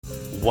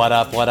What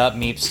up,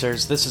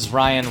 Meepsters? This is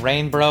Ryan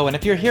Rainbro, and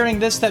if you're hearing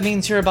this, that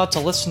means you're about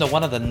to listen to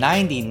one of the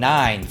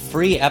 99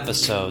 free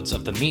episodes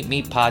of the Meet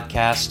Me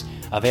podcast,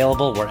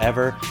 available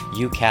wherever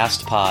you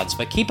cast pods.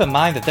 But keep in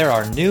mind that there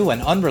are new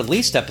and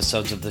unreleased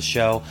episodes of the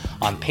show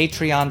on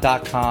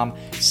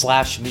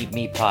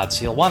patreon.com/meetmepod.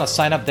 So you'll want to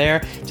sign up there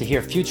to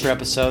hear future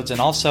episodes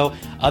and also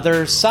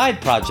other side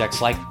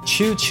projects like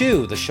Choo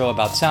Choo, the show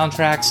about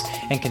soundtracks,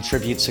 and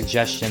contribute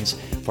suggestions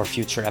for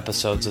future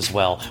episodes as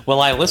well. Will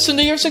I listen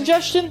to your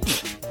suggestion?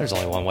 There's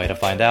only one way to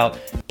find out.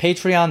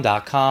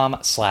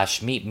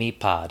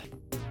 Patreon.com/meetmepod.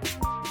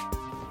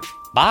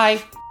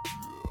 Bye!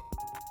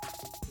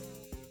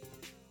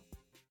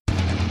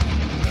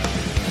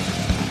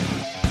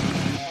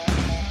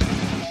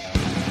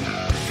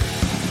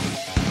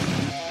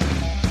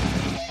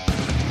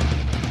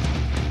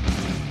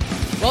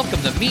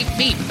 Welcome to Meet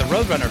the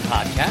Roadrunner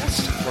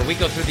podcast, where we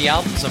go through the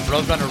albums of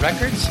Roadrunner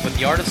records with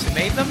the artists who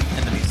made them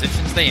and the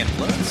musicians they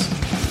influenced.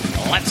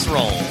 Let's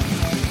roll!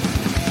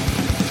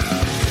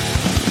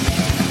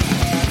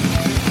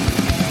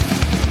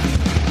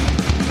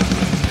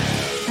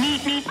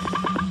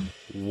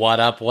 What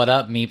up,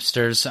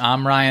 Meepsters?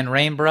 I'm Ryan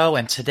Rainbro,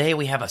 and today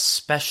we have a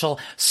special,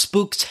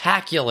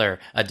 spooktacular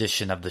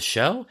edition of the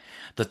show.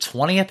 The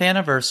 20th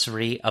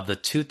anniversary of the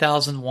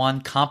 2001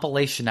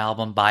 compilation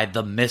album by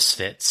The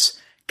Misfits,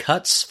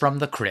 Cuts from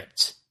the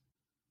Crypt.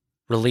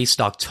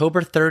 Released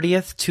October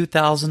 30th,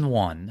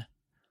 2001.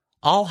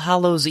 All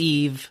Hallows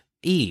Eve.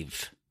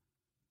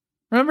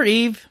 Remember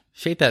Eve?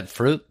 She ate that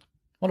fruit.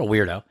 What a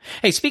weirdo.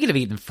 Hey, speaking of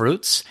eating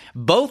fruits,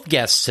 both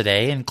guests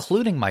today,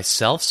 including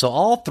myself, so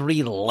all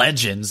three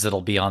legends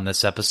that'll be on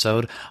this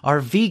episode,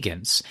 are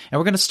vegans. And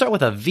we're going to start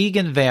with a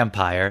vegan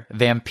vampire,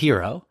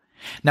 Vampiro.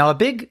 Now, a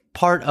big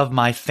part of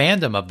my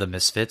fandom of the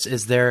Misfits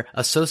is their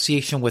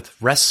association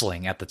with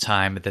wrestling at the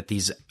time that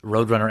these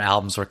Roadrunner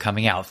albums were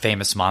coming out.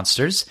 Famous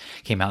Monsters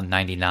came out in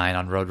 99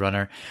 on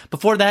Roadrunner.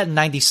 Before that, in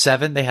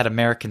 97, they had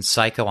American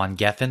Psycho on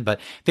Geffen, but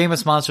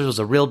Famous Monsters was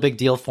a real big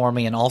deal for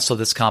me, and also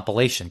this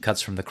compilation,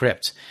 Cuts from the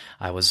Crypt.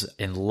 I was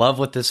in love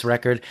with this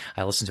record.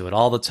 I listened to it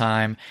all the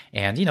time,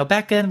 and,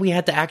 back then we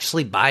had to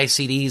actually buy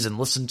CDs and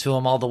listen to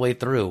them all the way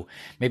through.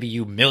 Maybe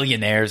you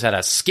millionaires had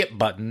a skip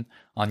button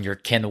on your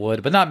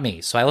Kenwood, but not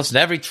me. So I listened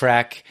to every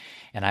track,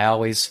 and I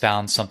always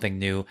found something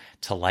new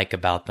to like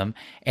about them.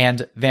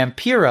 And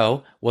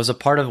Vampiro was a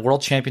part of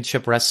World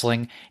Championship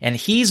Wrestling, and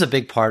he's a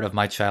big part of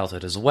my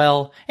childhood as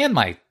well, and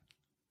my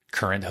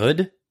current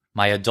hood,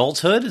 my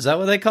adulthood. Is that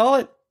what they call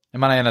it?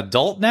 Am I an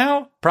adult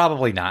now?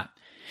 Probably not.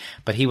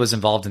 But he was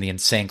involved in the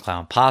Insane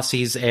Clown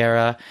Posse's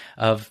era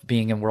of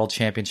being in World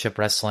Championship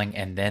Wrestling,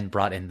 and then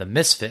brought in the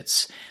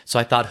Misfits. So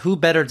I thought, who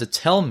better to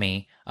tell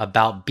me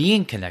about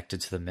being connected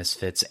to the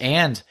Misfits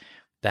and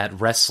that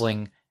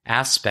wrestling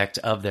aspect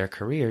of their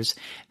careers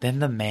than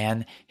the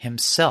man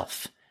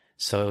himself.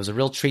 So it was a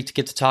real treat to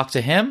get to talk to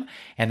him.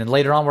 And then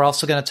later on, we're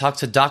also going to talk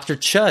to Dr.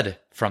 Chud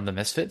from the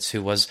Misfits,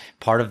 who was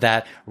part of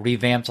that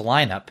revamped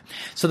lineup.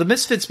 So the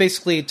Misfits,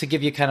 basically, to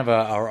give you kind of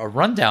a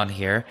rundown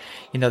here,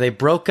 they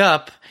broke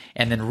up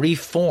and then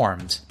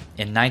reformed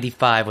in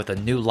 95 with a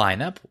new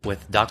lineup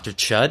with Dr.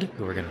 Chud,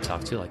 who we're going to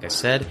talk to, like I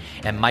said,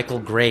 and Michael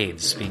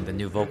Graves being the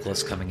new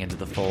vocalist coming into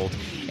the fold.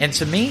 And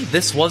to me,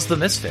 this was the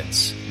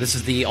Misfits. This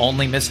is the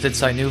only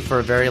Misfits I knew for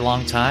a very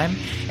long time.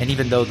 And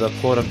even though the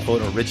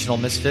quote-unquote original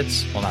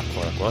Misfits, well, not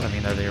quote-unquote,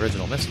 they're the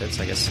original Misfits,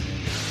 I guess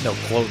no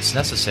quotes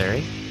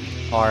necessary,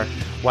 are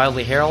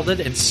widely heralded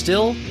and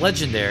still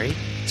legendary,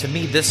 to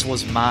me, this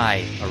was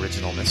my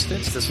original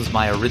Misfits. This was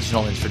my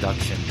original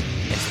introduction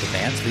into the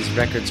band. So these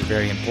records are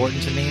very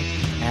important to me,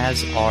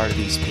 as are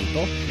these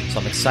people. So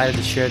I'm excited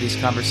to share these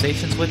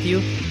conversations with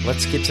you.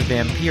 Let's get to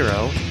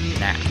Vampiro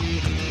now.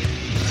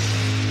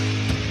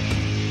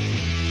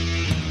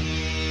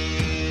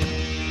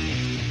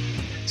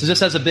 So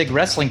just as a big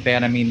wrestling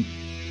fan,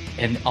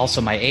 and also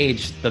my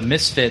age, the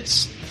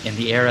Misfits in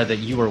the era that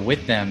you were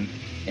with them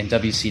in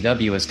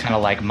WCW is kind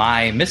of like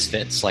my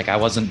Misfits. Like, I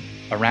wasn't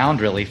around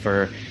really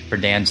for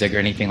Danzig or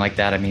anything like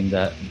that.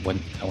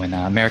 When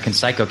American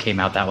Psycho came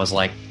out, that was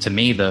like, to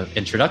me, the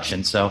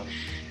introduction. So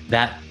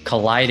that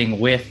colliding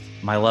with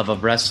my love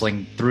of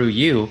wrestling through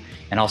you,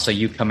 and also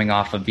you coming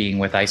off of being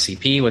with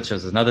ICP, which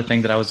was another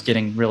thing that I was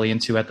getting really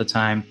into at the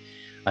time.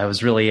 I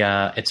was really,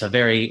 it's a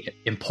very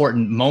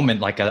important moment,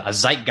 like a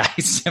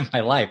zeitgeist in my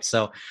life.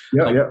 So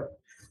yeah.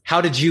 How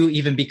did you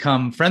even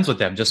become friends with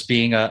them? Just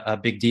being a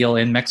big deal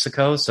in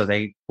Mexico, so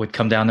they would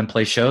come down and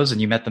play shows,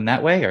 and you met them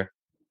that way, or?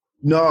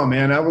 No,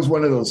 man, I was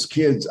one of those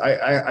kids.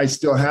 I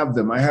still have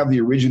them. I have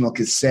the original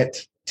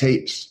cassette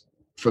tapes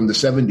from the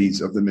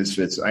 70s of the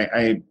Misfits.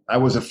 I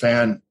was a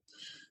fan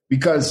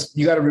because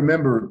you got to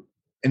remember,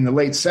 in the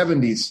late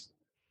 70s,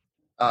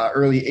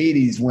 early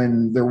 80s,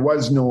 when there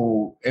was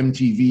no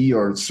MTV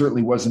or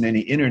certainly wasn't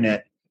any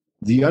internet,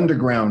 the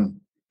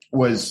underground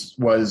was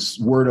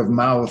word of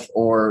mouth,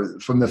 or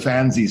from the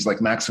fanzines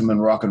like Maximum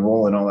Rock and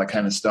Roll and all that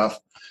kind of stuff.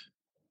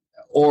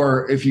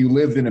 Or if you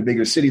lived in a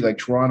bigger city like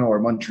Toronto or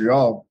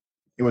Montreal,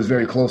 it was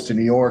very close to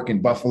New York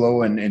and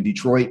Buffalo and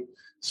Detroit.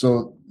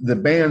 So the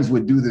bands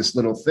would do this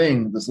little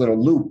thing, this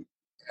little loop,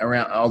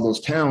 around all those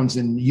towns,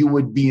 and you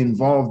would be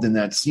involved in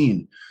that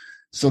scene.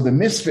 So the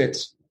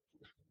Misfits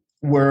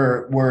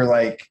were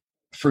like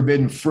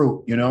forbidden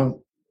fruit, you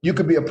know? You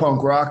could be a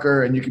punk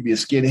rocker and you could be a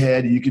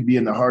skidhead and you could be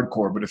in the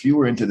hardcore, but if you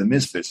were into the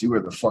Misfits, you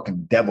were the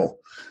fucking devil.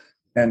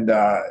 And,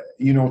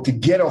 you know, to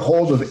get a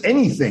hold of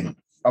anything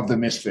of the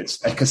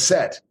Misfits, a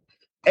cassette,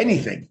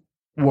 anything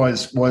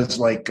was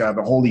like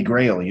the holy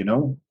grail, you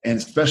know? And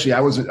especially I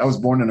was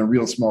born in a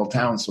real small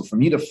town. So for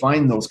me to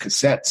find those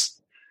cassettes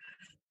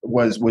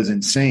was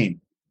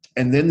insane.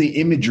 And then the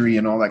imagery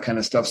and all that kind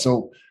of stuff.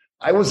 So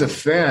I was a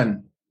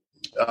fan,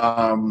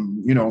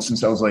 you know,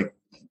 since I was like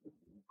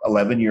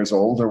 11 years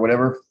old or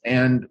whatever.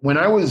 And when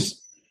I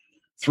was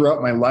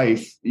throughout my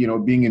life, you know,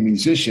 being a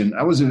musician,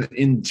 I was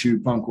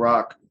into punk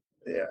rock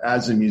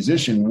as a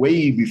musician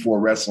way before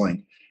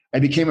wrestling. I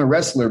became a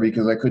wrestler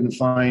because I couldn't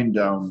find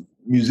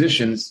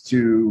musicians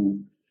to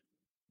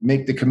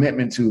make the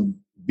commitment to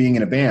being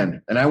in a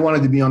band. And I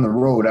wanted to be on the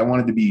road. I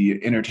wanted to be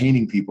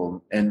entertaining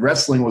people. And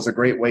wrestling was a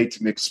great way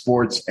to mix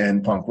sports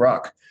and punk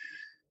rock.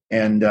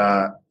 And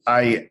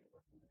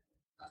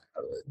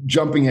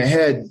jumping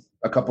ahead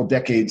a couple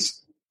decades,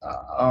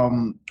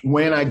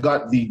 when I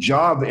got the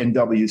job in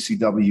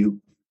WCW,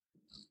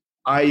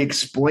 I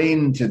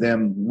explained to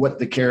them what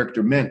the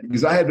character meant,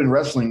 because I had been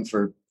wrestling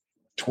for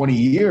 20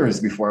 years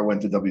before I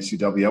went to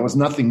WCW. I was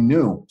nothing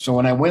new. So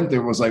when I went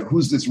there, it was like,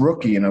 who's this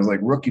rookie? And I was like,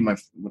 rookie,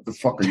 what the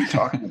fuck are you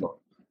talking about?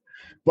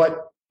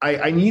 But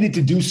I needed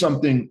to do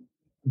something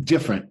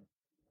different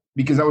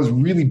because I was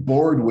really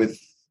bored with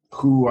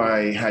who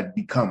I had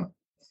become.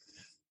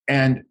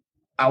 And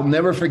I'll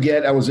never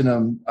forget, I was in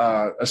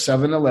a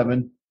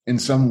 7-Eleven in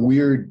some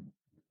weird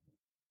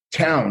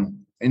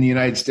town in the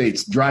United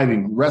States,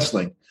 driving,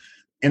 wrestling.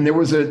 And there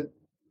was an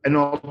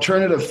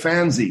alternative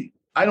fanzine.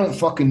 I don't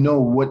fucking know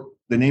what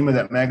the name of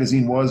that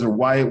magazine was or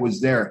why it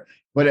was there,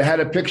 but it had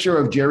a picture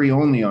of Jerry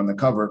Only on the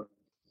cover.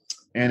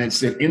 And it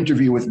said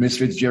interview with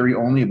Misfits Jerry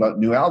Only about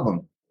new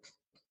album.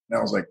 And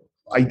I was like,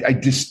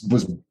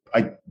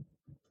 I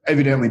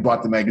evidently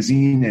bought the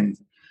magazine and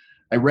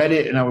I read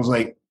it and I was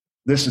like,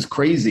 this is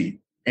crazy.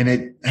 And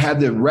it had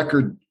the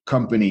record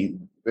company,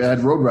 it had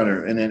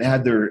Roadrunner, and it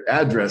had their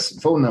address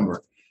and phone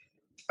number.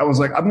 I was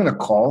like, I'm going to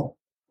call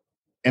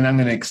and I'm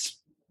going to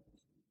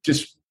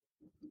just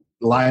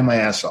lie my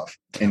ass off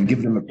and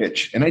give them a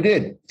pitch. And I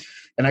did.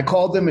 And I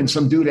called them and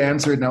some dude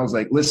answered and I was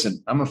like,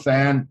 listen, I'm a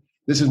fan.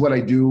 This is what I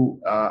do.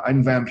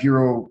 I'm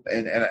Vampiro,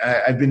 and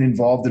I've been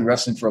involved in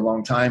wrestling for a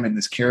long time. And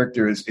this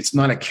character it's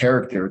not a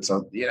character.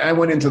 I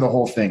went into the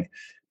whole thing.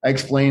 I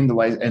explained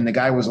and the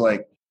guy was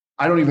like,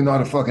 I don't even know how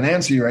to fucking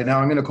answer you right now.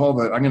 I'm going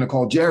to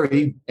call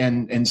Jerry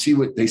and see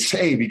what they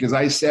say, because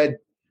I said,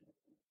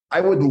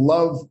 I would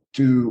love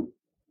to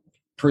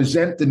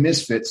present the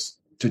Misfits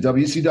to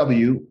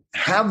WCW,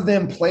 have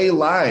them play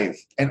live,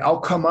 and I'll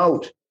come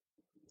out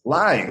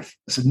live.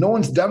 I said, no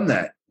one's done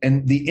that.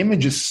 And the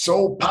image is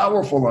so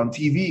powerful on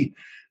TV.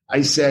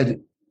 I said,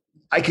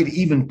 I could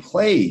even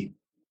play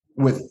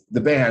with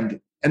the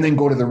band and then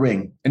go to the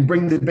ring and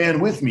bring the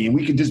band with me. And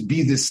we could just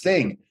be this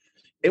thing.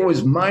 It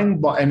was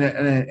mind-boggling.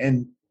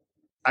 And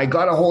I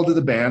got a hold of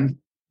the band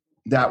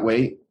that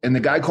way. And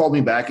the guy called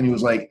me back and he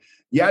was like,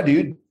 yeah,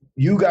 dude,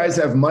 you guys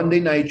have Monday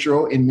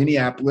Nitro in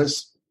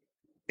Minneapolis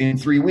in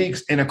 3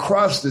 weeks. And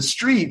across the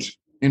street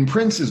in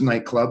Prince's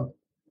nightclub,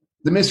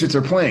 the Misfits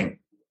are playing.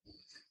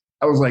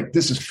 I was like,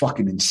 this is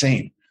fucking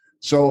insane.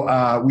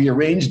 So we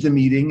arranged the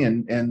meeting,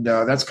 and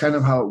that's kind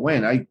of how it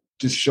went. I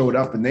just showed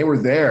up, and they were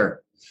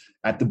there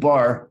at the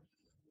bar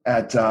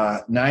at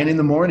 9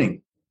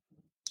 a.m,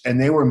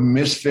 and they were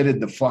misfitted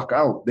the fuck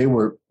out. They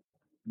were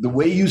the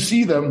way you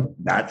see them.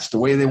 That's the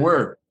way they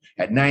were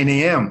at 9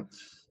 a.m.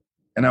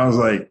 And I was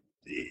like,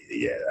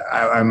 yeah,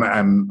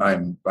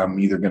 I'm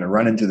either going to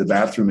run into the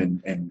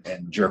bathroom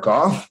and jerk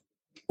off,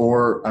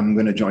 or I'm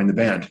going to join the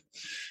band.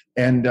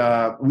 And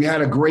we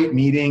had a great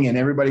meeting, and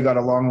everybody got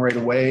along right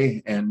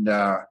away. And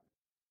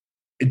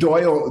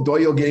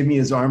Doyle gave me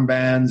his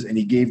armbands, and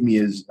he gave me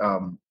his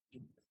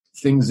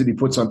things that he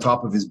puts on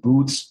top of his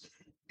boots.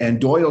 And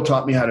Doyle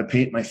taught me how to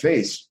paint my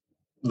face,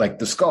 like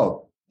the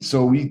skull.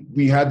 So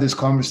we had this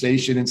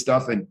conversation and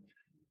stuff, and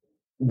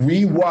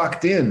we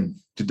walked in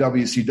to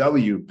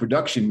WCW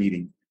production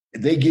meeting.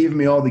 They gave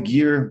me all the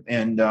gear,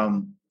 and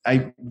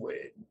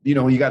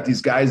you got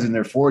these guys in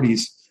their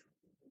 40s.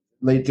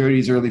 Late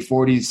 30s, early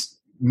 40s,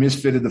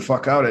 misfitted the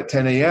fuck out at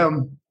 10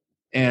 a.m.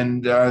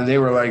 And they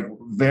were like,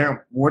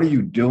 Vamp, what are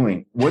you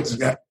doing? What's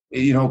that?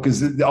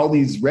 Because all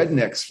these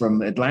rednecks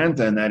from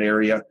Atlanta in that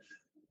area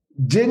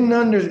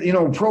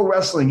didn't pro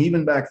wrestling,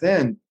 even back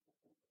then,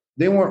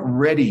 they weren't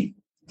ready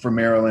for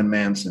Marilyn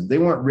Manson. They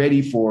weren't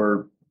ready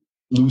for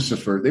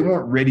Lucifer. They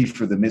weren't ready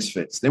for the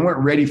Misfits. They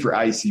weren't ready for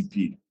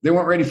ICP. They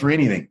weren't ready for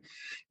anything.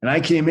 And I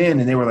came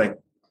in and they were like,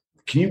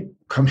 can you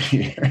come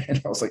here?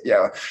 And I was like,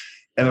 yeah.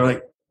 And they're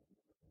like,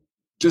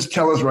 just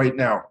tell us right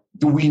now,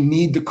 do we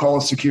need to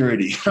call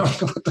security? I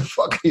was like, what the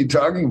fuck are you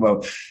talking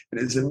about? And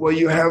they said, well,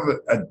 you have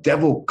a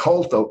devil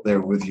cult out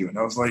there with you. And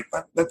I was like,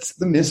 that's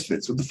the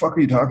Misfits. What the fuck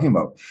are you talking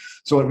about?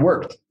 So it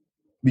worked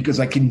because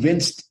I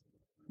convinced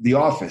The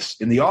Office.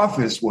 And The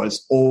Office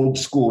was old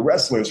school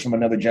wrestlers from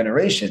another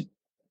generation.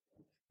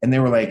 And they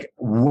were like,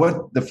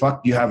 what the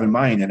fuck do you have in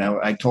mind? And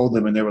I told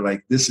them, and they were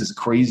like, this is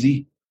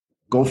crazy.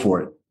 Go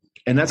for it.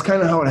 And that's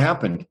kind of how it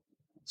happened.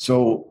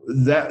 So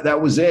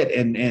that was it.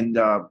 And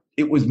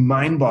it was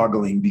mind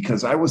boggling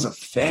because I was a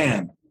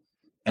fan.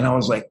 And I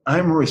was like,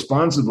 I'm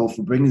responsible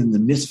for bringing the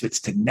Misfits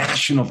to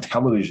national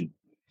television.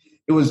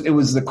 It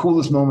was the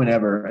coolest moment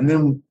ever. And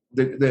then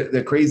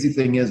the crazy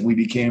thing is we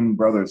became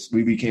brothers.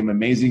 We became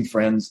amazing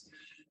friends.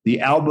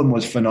 The album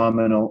was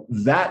phenomenal.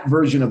 That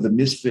version of the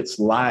Misfits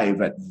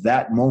live at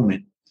that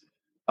moment,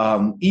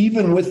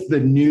 even with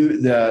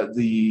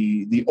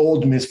the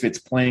old Misfits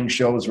playing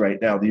shows right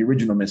now, the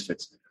original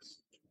Misfits,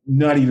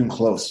 not even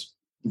close.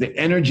 The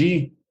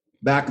energy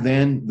back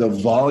then, the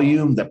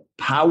volume, the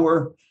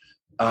power,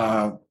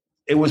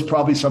 it was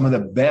probably some of the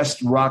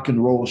best rock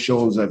and roll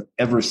shows I've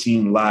ever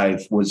seen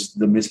live was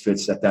the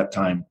Misfits at that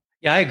time.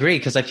 Yeah, I agree,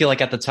 because I feel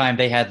like at the time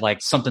they had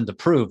like something to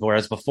prove,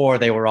 whereas before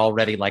they were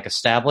already like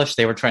established.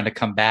 They were trying to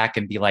come back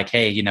and be like,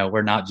 hey, you know,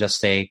 we're not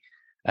just a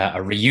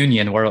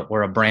reunion,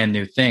 we're a brand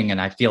new thing. And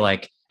I feel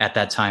like at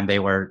that time they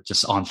were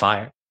just on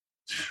fire.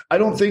 I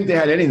don't think they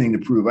had anything to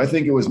prove. I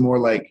think it was more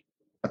like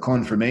a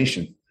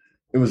confirmation.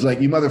 It was like,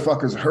 you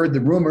motherfuckers heard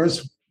the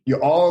rumors, you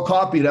all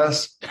copied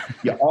us,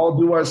 you all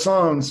do our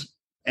songs,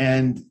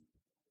 and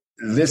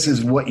this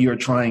is what you're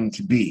trying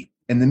to be.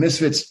 And the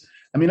Misfits,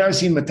 I mean, I've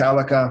seen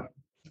Metallica,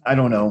 I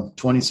don't know,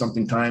 20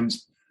 something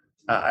times.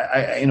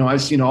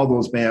 I've seen all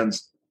those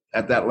bands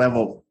at that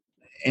level,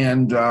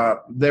 and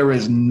there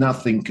is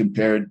nothing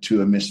compared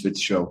to a Misfits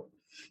show.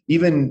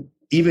 Even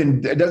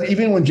when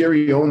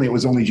Jerry Only, it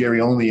was only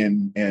Jerry Only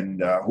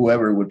and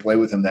whoever would play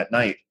with him that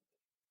night,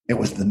 it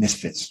was the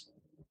Misfits.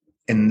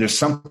 And there's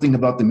something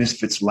about the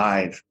Misfits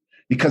live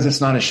because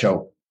it's not a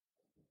show.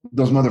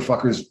 Those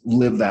motherfuckers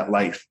live that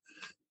life.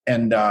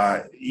 And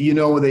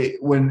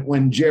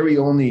when Jerry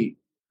Only,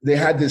 they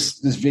had this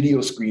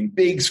video screen,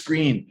 big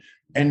screen,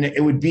 and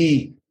it would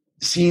be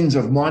scenes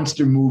of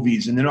monster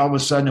movies. And then all of a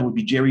sudden it would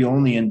be Jerry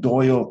Only and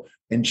Doyle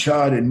and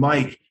Chud and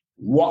Mike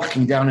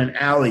walking down an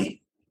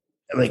alley,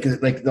 like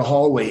the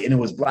hallway. And it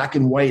was black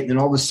and white. And then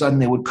all of a sudden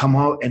they would come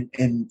out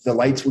and the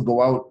lights would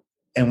go out.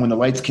 And when the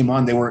lights came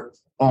on, they were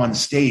on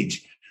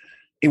stage.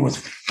 It was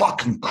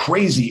fucking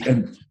crazy.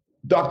 And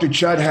Dr.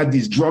 Chud had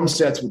these drum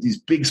sets with these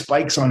big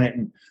spikes on it.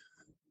 And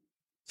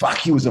fuck,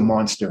 he was a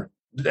monster.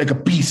 Like a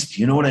beast,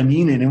 you know what I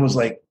mean? And it was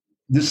like,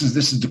 this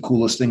is the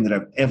coolest thing that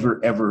I've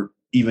ever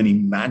even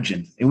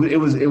imagined. It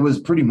was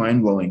pretty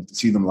mind blowing to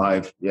see them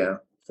live. Yeah,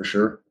 for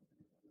sure.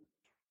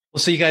 Well,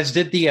 so you guys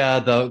did the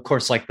of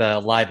course, like the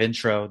live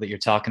intro that you're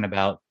talking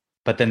about,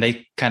 but then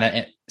they kind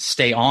of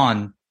stay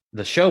on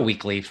the show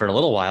weekly for a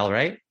little while,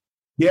 right?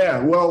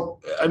 Yeah.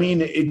 Well, I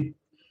mean,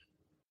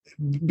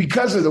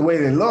 because of the way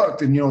they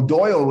looked, and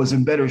Doyle was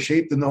in better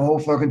shape than the whole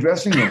fucking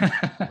dressing room.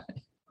 I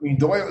mean,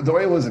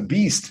 Doyle was a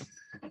beast.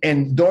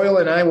 And Doyle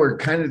and I were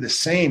kind of the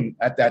same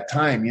at that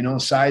time,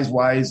 size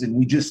wise. And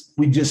we just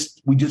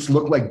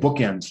looked like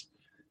bookends.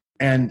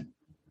 And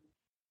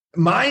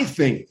my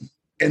thing,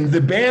 and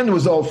the band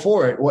was all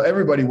for it. Well,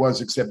 everybody was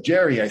except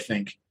Jerry, I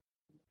think.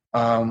 We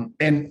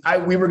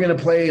were going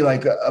to play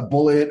like a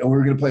Bullet, or we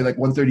were going to play like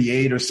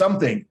 138 or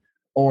something,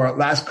 or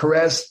Last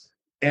Caress.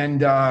 And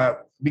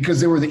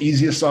because they were the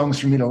easiest songs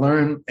for me to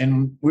learn.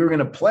 And we were going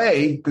to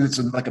play, because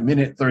it's like a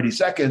minute, 30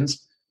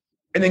 seconds,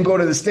 and then go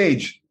to the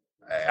stage.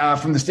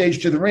 From the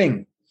stage to the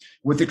ring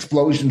with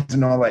explosions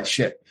and all that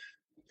shit.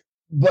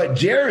 But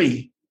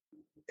Jerry,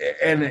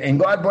 and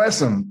God bless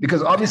him,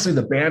 because obviously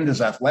the band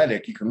is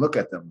athletic. You can look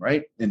at them,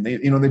 right? And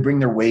they bring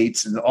their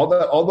weights and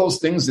all those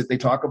things that they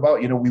talk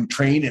about. We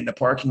train in the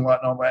parking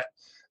lot and all that.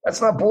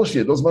 That's not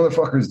bullshit. Those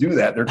motherfuckers do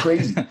that. They're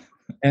crazy.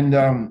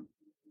 And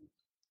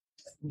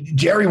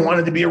Jerry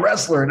wanted to be a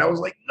wrestler. And I was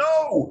like,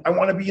 no, I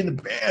want to be in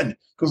the band.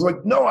 Because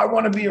like, no, I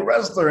want to be a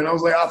wrestler. And I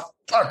was like, oh,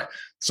 fuck.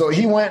 So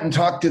he went and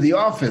talked to the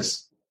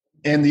office.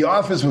 And the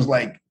office was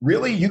like,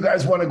 really? You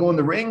guys want to go in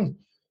the ring?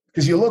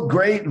 Because you look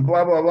great and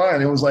blah, blah, blah.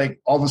 And it was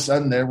like, all of a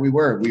sudden, there we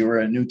were. We were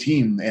a new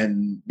team.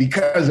 And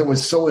because it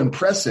was so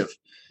impressive.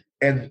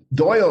 And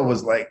Doyle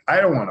was like, I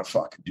don't want to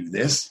fucking do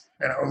this.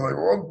 And I was like,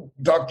 well,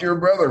 talk to your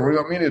brother. What do you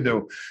want me to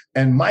do?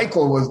 And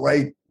Michael was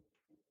like,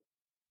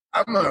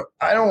 I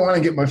don't want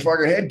to get my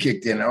fucking head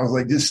kicked in. I was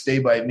like, just stay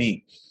by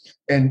me.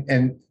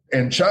 And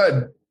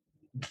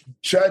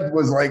Chud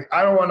was like,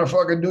 I don't want to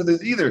fucking do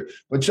this either.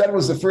 But Chud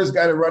was the first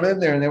guy to run in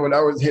there, and they would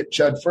always hit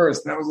Chud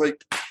first. And I was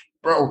like,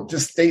 bro,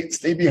 just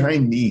stay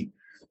behind me.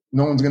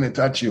 No one's going to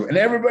touch you. And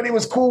everybody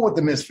was cool with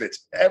the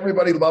Misfits.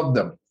 Everybody loved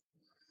them.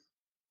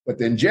 But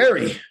then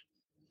Jerry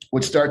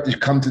would start to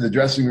come to the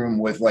dressing room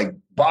with like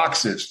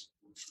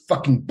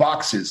fucking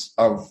boxes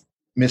of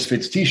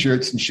Misfits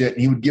t-shirts and shit.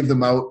 And he would give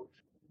them out.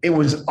 It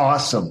was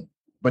awesome.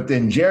 But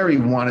then Jerry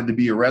wanted to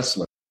be a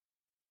wrestler.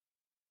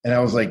 And I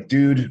was like,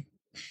 dude,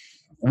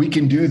 we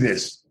can do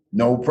this.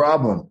 No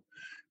problem.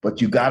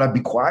 But you got to be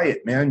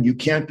quiet, man. You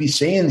can't be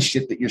saying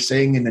shit that you're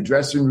saying in the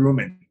dressing room.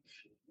 And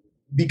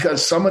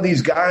because some of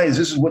these guys,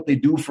 this is what they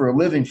do for a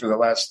living for the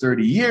last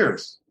 30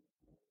 years.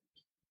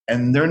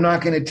 and they're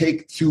not going to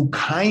take too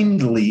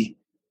kindly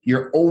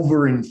your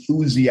over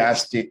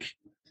enthusiastic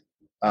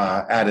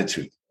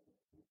attitude.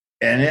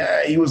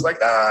 And he was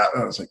like, I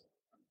was like,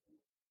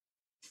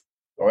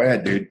 go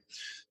ahead, dude.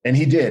 And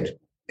he did.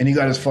 And he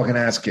got his fucking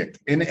ass kicked.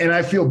 And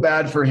I feel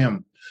bad for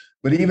him.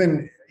 But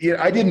even,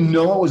 I didn't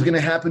know it was going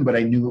to happen, but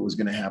I knew it was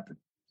going to happen.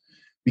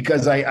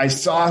 Because I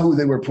saw who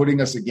they were putting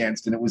us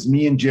against. And it was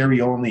me and Jerry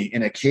only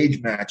in a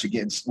cage match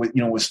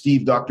with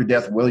Steve Dr.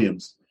 Death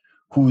Williams,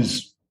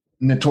 who's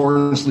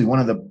notoriously one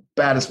of the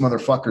baddest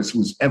motherfuckers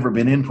who's ever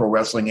been in pro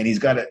wrestling. And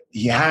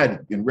he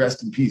had, and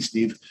rest in peace,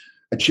 Steve,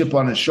 a chip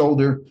on his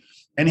shoulder.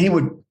 And he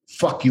would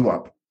fuck you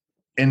up.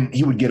 And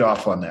he would get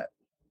off on that.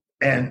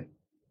 And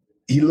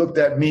he looked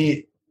at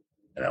me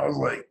and I was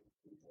like,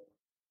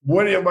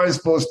 what am I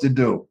supposed to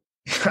do?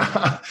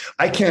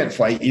 I can't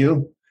fight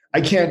you. I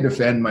can't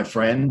defend my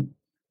friend.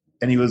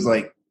 And he was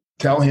like,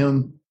 tell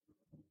him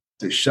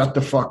to shut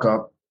the fuck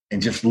up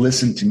and just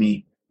listen to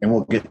me and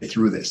we'll get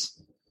through this.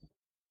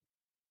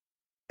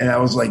 And I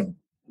was like,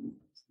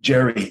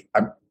 Jerry,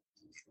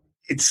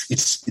 this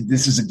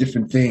is a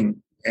different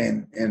thing.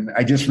 And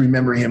I just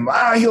remember him,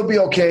 he'll be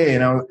okay.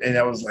 And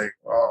I was like,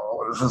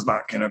 oh, this is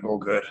not going to go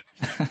good.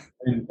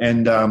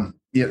 and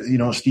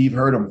Steve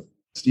hurt him.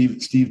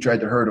 Steve tried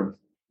to hurt him.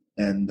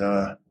 And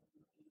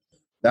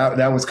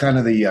that was kind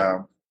of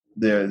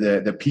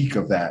the peak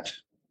of that.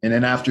 And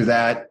then after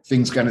that,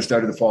 things kind of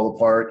started to fall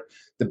apart.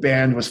 The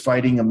band was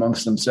fighting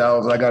amongst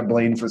themselves. I got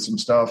blamed for some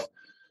stuff.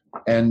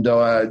 And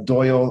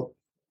Doyle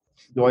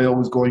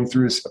was going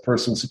through a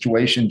personal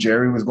situation.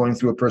 Jerry was going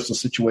through a personal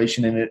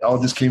situation, and it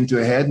all just came to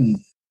a head. And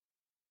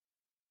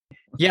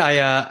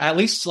yeah, at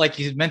least like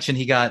you mentioned,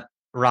 he got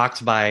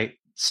rocked by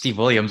Steve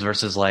Williams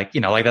versus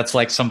that's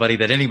like somebody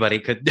that anybody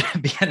could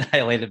be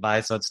annihilated by.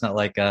 So it's not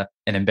like an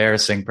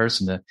embarrassing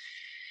person to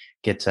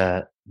get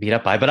beat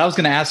up by. But I was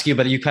going to ask you,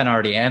 but you kind of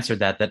already answered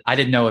that I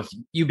didn't know if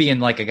you being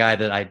like a guy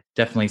that I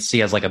definitely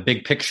see as like a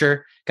big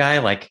picture guy,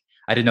 like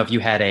I didn't know if you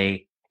had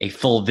a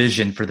full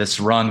vision for this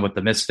run with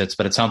the Misfits,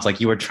 but it sounds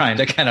like you were trying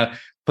to kind of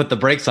put the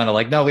brakes on it.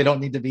 Like, no, we don't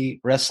need to be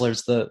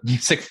wrestlers. The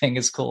music thing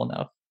is cool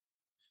enough.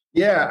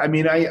 Yeah. I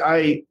mean,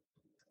 I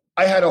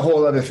had a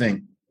whole other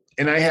thing,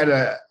 and I had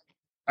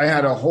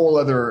a whole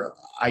other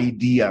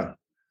idea,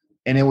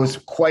 and it was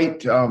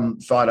quite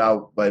thought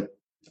out, but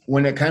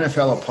when it kind of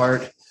fell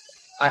apart,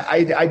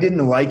 I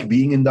didn't like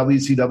being in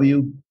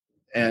WCW,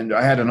 and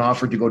I had an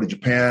offer to go to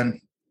Japan,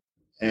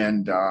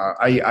 and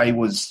I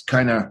was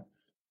kind of,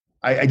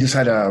 I just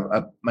had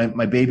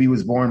my baby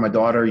was born, my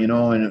daughter,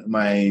 and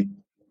my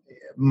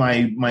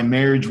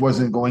marriage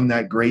wasn't going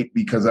that great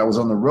because I was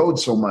on the road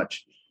so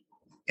much,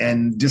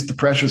 and just the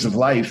pressures of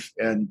life.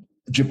 And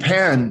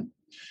Japan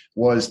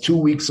was 2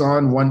 weeks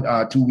on,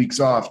 2 weeks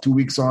off, 2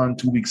 weeks on,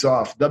 2 weeks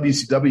off.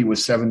 WCW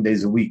was 7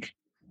 days a week.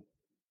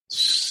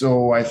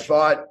 So I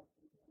thought,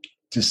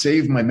 to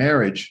save my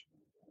marriage,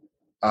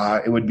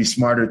 it would be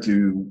smarter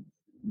to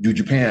do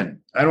Japan.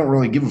 I don't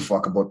really give a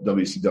fuck about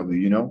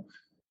WCW,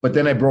 But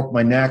then I broke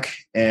my neck,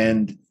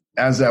 and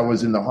as I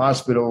was in the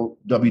hospital,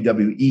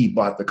 WWE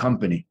bought the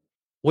company.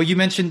 Well, you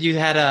mentioned you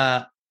had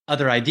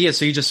other ideas.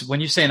 So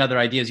when you say other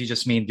ideas, you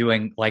just mean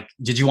doing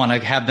did you want to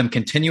have them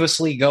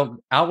continuously go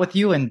out with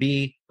you and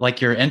be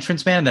like your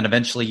entrance band, and then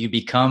eventually you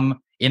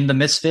become in the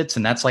Misfits,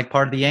 and that's like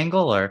part of the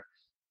angle, or?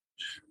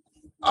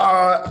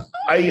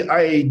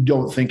 I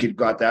don't think it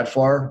got that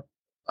far.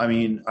 I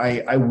mean,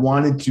 I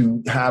wanted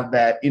to have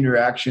that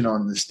interaction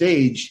on the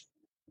stage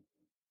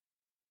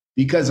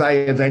because I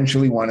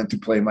eventually wanted to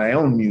play my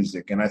own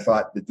music, and I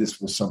thought that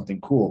this was something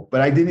cool.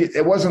 But I didn't.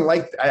 It wasn't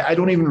like I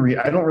don't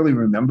really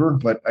remember,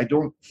 but I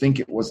don't think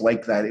it was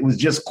like that. It was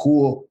just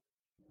cool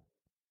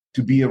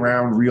to be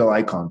around real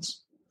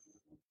icons,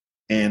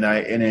 and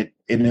it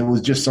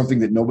was just something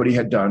that nobody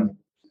had done,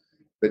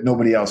 that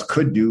nobody else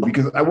could do,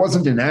 because I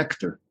wasn't an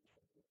actor.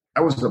 I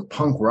was a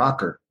punk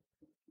rocker.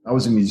 I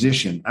was a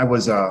musician. I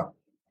was a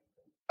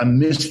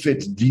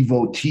Misfits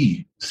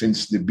devotee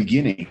since the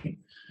beginning.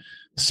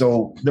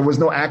 So there was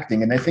no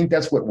acting. And I think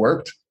that's what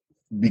worked,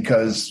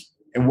 because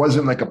it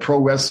wasn't like a pro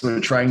wrestler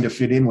trying to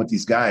fit in with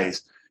these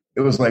guys.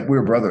 It was like we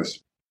were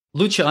brothers.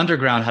 Lucha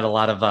Underground had a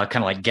lot of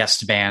kind of like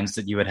guest bands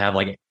that you would have,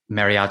 like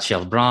Mariachi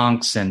El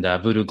Bronx and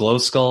Voodoo Glow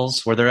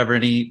Skulls. Were there ever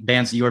any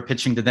bands that you were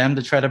pitching to them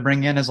to try to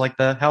bring in as like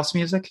the house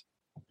music?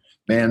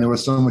 Man, there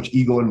was so much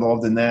ego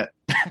involved in that.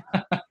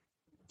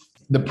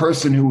 The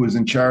person who was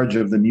in charge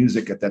of the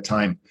music at that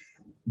time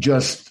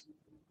just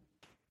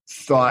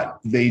thought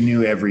they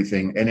knew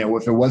everything. And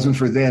if it wasn't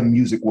for them,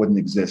 music wouldn't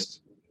exist.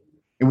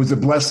 It was a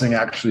blessing,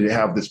 actually, to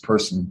have this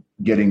person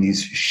getting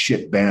these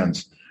shit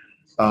bands.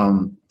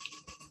 The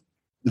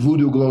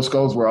Voodoo Glow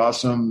Skulls were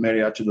awesome.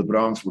 Mariachi El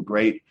Bronx were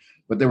great.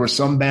 But there were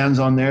some bands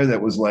on there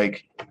that was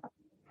like,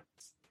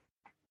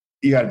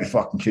 you got to be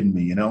fucking kidding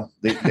me,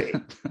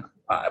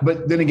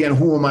 but then again,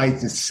 who am I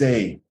to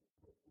say?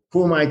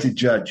 Who am I to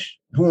judge?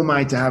 Who am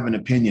I to have an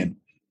opinion?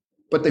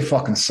 But they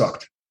fucking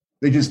sucked.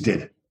 They just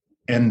did.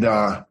 And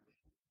I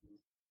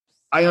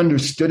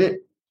understood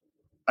it.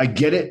 I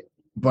get it.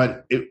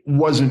 But it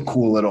wasn't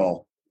cool at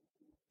all.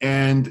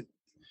 And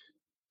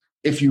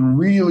if you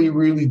really,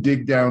 really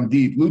dig down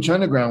deep, Lucha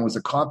Underground was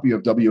a copy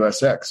of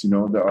WSX,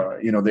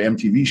 the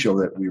MTV show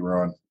that we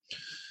were on.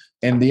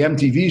 And the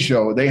MTV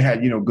show, they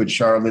had, Good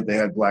Charlotte, they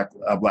had Black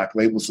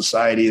Label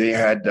Society, they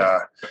had,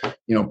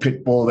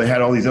 Pitbull, they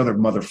had all these other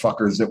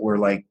motherfuckers that were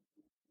like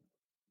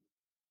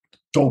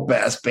dope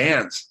ass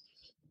bands.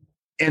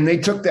 And they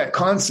took that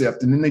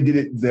concept and then they did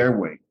it their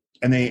way.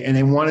 And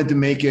they wanted to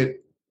make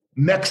it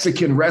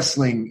Mexican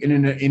wrestling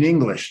in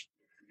English.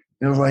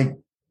 And I was like,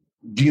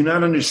 do you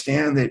not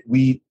understand that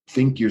we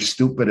think you're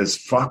stupid as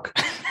fuck?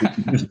 That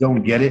you just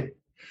don't get it?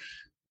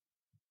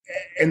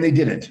 And they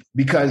didn't,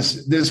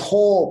 because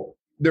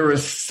there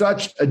is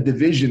such a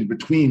division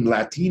between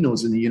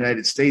Latinos in the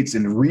United States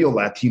and real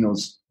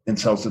Latinos in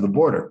south of the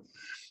border.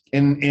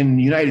 In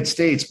the United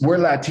States, we're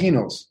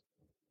Latinos.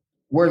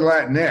 We're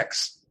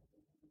Latinx.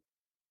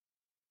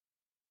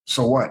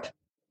 So what?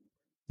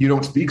 You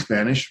don't speak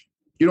Spanish.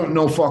 You don't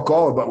know fuck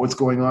all about what's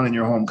going on in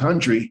your home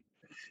country.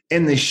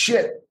 And the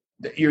shit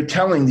that you're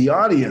telling the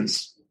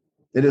audience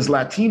that is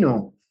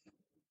Latino,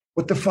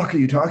 what the fuck are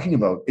you talking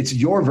about? It's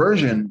your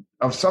version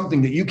of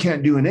something that you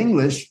can't do in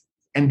English.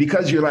 And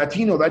because you're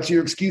Latino, that's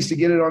your excuse to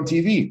get it on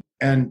TV.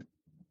 And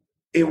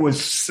it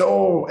was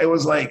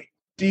like,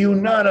 do you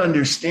not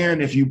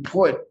understand, if you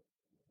put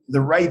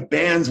the right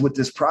bands with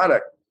this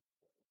product,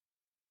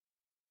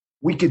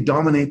 we could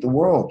dominate the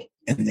world?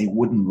 And they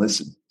wouldn't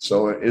listen.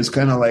 So it's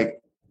kind of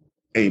like,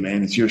 hey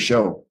man, it's your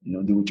show.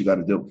 Do what you got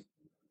to do.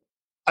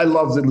 I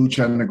love the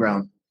Lucha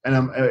Underground,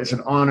 and it's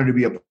an honor to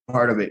be a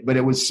part of it. But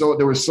there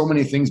were so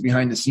many things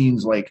behind the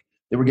scenes, like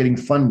they were getting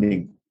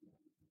funding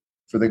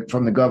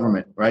from the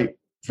government, right,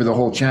 for the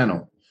whole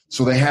channel.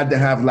 So they had to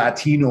have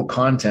Latino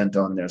content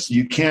on there. So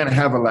you can't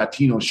have a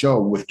Latino show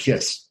with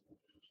Kiss,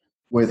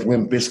 with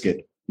Limp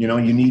Bizkit. You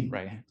need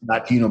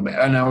Latino.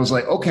 And I was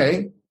like,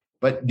 okay,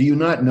 but do you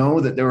not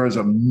know that there is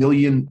a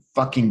million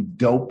fucking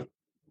dope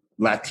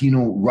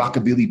Latino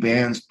rockabilly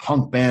bands,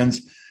 punk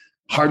bands,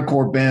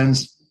 hardcore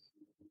bands?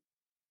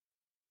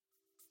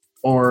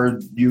 Or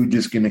you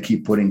just going to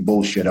keep putting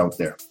bullshit out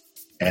there?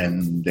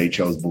 And they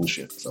chose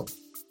bullshit. So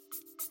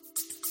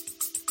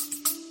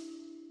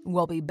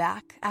we'll be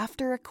back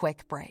after a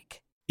quick break.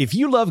 If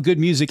you love good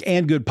music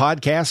and good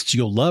podcasts,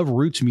 you'll love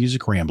Roots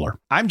Music Rambler.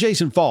 I'm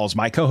Jason Falls.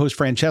 My co-host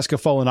Francesca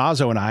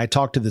Folinazzo and I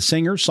talk to the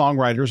singers,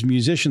 songwriters,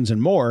 musicians,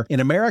 and more in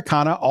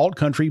Americana,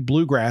 alt-country,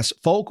 bluegrass,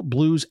 folk,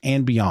 blues,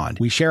 and beyond.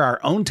 We share our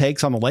own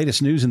takes on the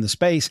latest news in the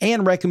space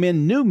and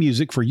recommend new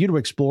music for you to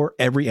explore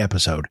every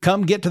episode.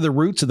 Come get to the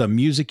roots of the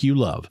music you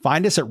love.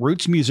 Find us at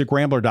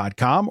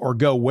rootsmusicrambler.com or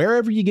go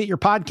wherever you get your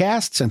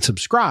podcasts and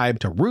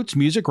subscribe to Roots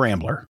Music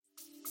Rambler.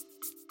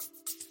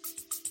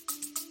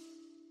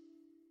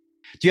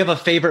 Do you have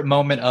a favorite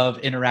moment of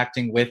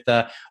interacting with,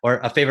 or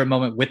a favorite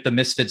moment with the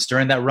Misfits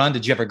during that run?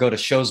 Did you ever go to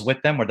shows with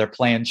them where they're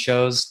playing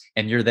shows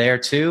and you're there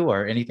too,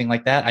 or anything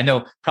like that? I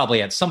know probably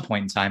at some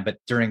point in time, but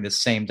during the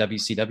same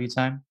WCW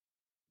time?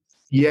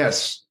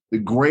 Yes. The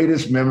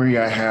greatest memory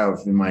I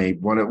have in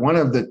one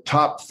of the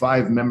top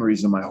 5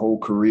 memories of my whole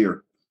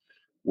career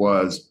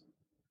was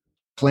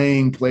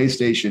playing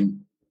PlayStation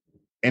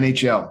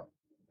NHL.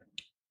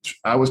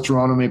 I was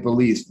Toronto Maple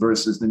Leafs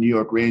versus the New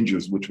York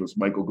Rangers, which was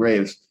Michael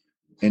Graves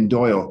and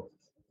Doyle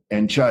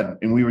and Chud,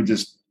 and we were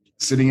just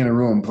sitting in a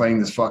room playing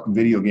this fucking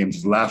video game,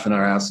 just laughing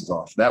our asses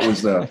off. That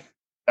was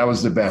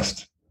the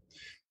best.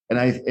 And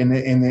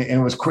it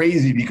was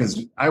crazy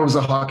because I was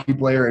a hockey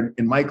player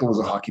and Michael was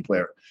a hockey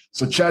player.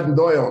 So Chud and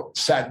Doyle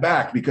sat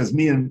back because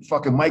me and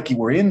fucking Mikey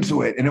were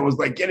into it, and it was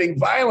like getting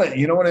violent.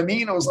 You know what I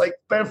mean? I was like,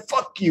 man,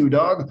 fuck you,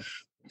 dog.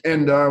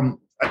 And I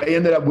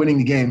ended up winning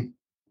the game.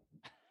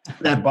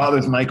 That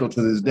bothers Michael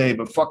to this day,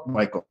 but fuck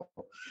Michael.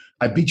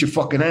 I beat your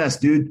fucking ass,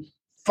 dude.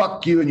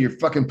 Fuck you and your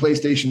fucking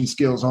PlayStation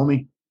skills,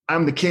 homie.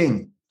 I'm the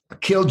king. I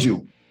killed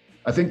you.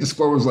 I think the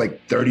score was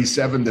like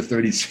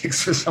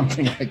 37-36 or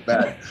something like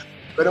that.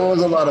 But it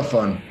was a lot of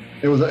fun.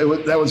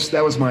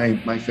 That was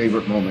my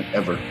favorite moment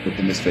ever with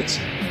the Misfits.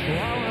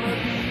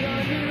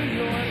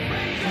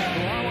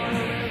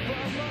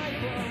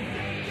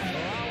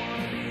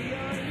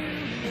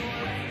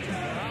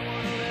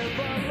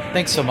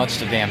 Thanks so much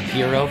to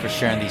Vampiro for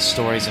sharing these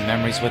stories and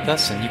memories with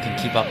us, and you can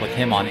keep up with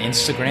him on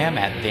Instagram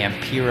at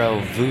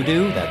Vampiro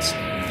Voodoo. That's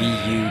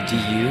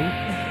VUDU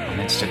on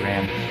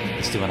Instagram.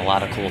 He's doing a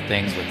lot of cool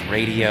things with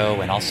radio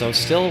and also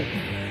still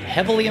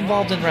heavily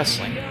involved in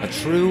wrestling. A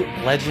true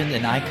legend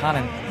and icon,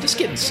 and just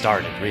getting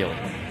started, really.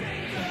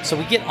 So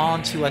we get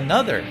on to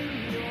another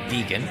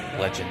vegan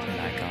legend and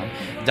icon,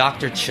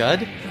 Dr.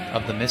 Chud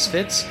of the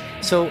Misfits.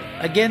 So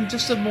again,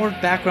 just some more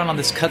background on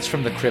this Cuts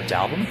from the Crypt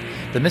album.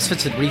 The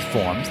Misfits had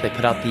reformed. They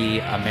put out the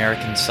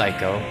American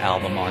Psycho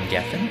album on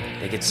Geffen.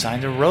 They get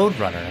signed to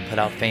Roadrunner and put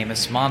out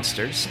Famous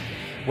Monsters.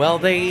 Well,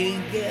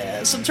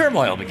 some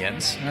turmoil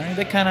begins. Right?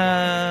 They kind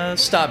of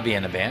stop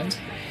being a band.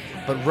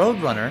 But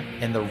Roadrunner,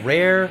 in the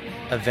rare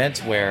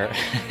event where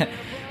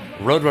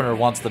Roadrunner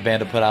wants the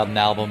band to put out an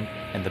album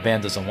and the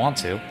band doesn't want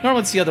to,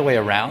 normally it's the other way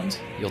around,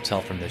 you'll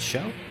tell from this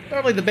show.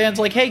 Normally the band's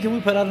like, hey, can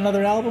we put out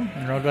another album?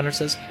 And Roadrunner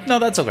says, no,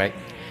 that's okay.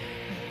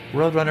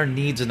 Roadrunner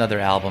needs another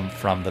album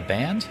from the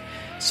band.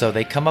 So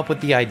they come up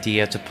with the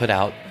idea to put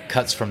out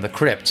Cuts from the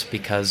Crypt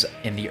because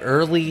in the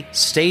early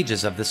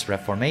stages of this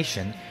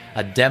reformation,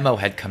 a demo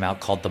had come out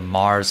called the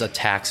Mars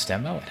Attacks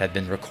demo. It had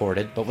been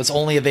recorded, but was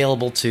only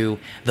available to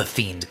the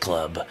Fiend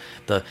Club,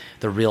 the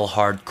real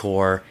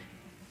hardcore,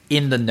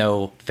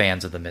 in-the-know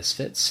fans of the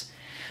Misfits.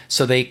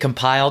 So they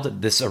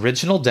compiled this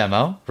original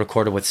demo,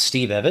 recorded with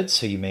Steve Evans,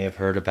 who you may have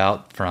heard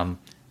about from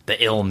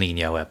the Il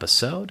Nino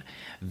episode,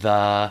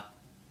 the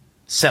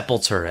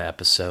Sepultura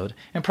episode,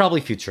 and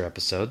probably future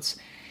episodes.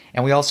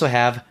 And we also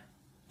have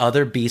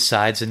other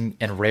B-sides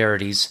and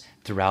rarities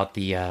throughout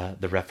the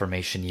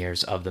Reformation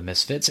years of the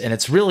Misfits. And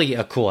it's really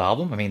a cool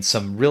album. I mean,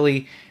 some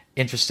really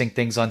interesting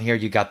things on here.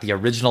 You got the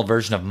original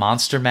version of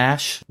Monster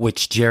Mash,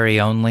 which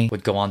Jerry Only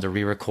would go on to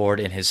re-record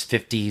in his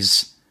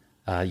 50s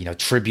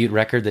tribute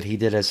record that he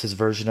did as his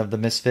version of the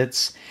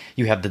Misfits.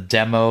 You have the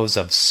demos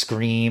of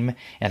Scream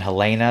and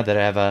Helena that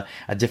have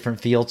a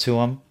different feel to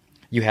them.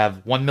 You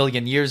have 1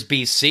 Million Years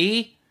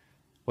BC,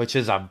 which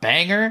is a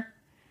banger.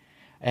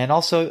 And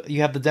also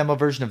you have the demo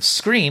version of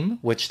Scream,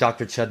 which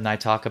Dr. Chud and I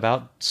talk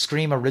about.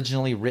 Scream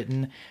originally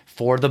written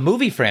for the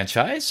movie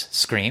franchise,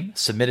 Scream,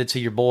 submitted to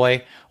your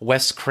boy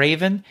Wes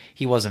Craven.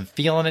 He wasn't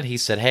feeling it. He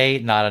said, hey,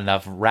 not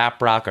enough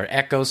rap rock or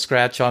echo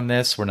scratch on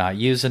this. We're not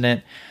using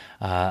it.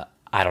 I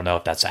don't know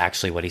if that's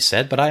actually what he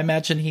said, but I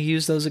imagine he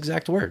used those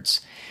exact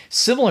words.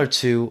 Similar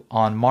to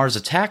on Mars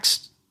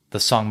Attacks, the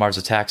song Mars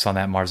Attacks on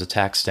that Mars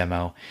Attacks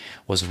demo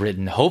was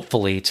written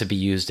hopefully to be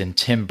used in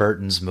Tim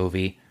Burton's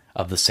movie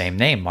of the same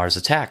name, Mars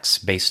Attacks,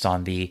 based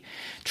on the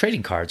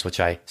trading cards, which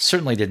I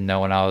certainly didn't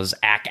know when I was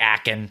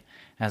acking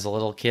as a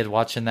little kid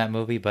watching that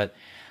movie. But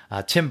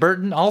Tim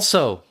Burton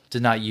also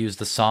did not use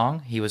the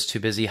song. He was too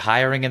busy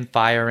hiring and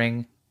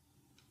firing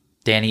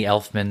Danny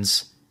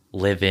Elfman's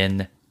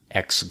live-in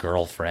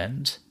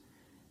ex-girlfriend.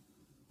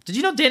 Did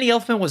you know Danny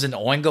Elfman was in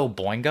Oingo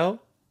Boingo?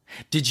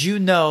 Did you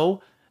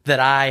know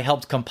that I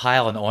helped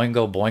compile an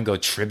Oingo Boingo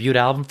tribute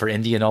album for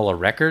Indianola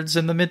Records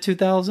in the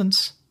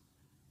mid-2000s?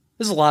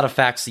 There's a lot of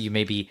facts that you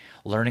may be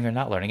learning or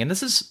not learning, and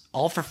this is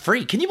all for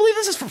free. Can you believe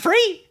this is for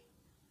free?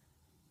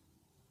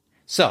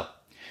 So,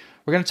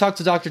 we're going to talk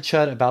to Dr.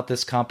 Chud about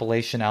this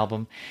compilation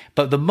album,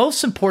 but the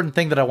most important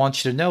thing that I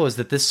want you to know is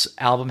that this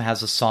album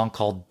has a song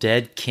called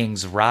Dead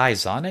Kings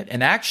Rise on it,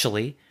 and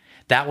actually,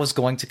 that was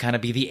going to kind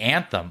of be the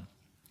anthem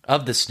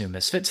of this new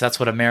Misfits. That's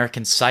what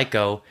American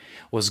Psycho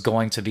was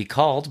going to be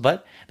called,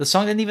 but the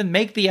song didn't even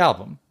make the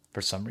album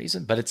for some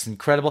reason, but it's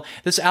incredible.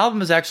 This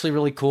album is actually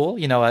really cool.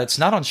 You know, it's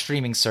not on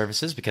streaming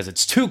services because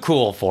it's too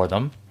cool for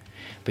them,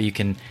 but you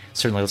can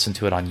certainly listen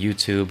to it on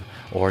YouTube,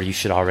 or you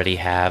should already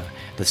have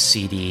the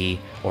CD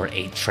or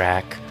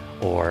 8-track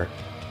or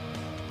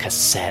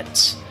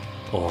cassette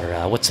or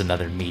what's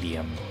another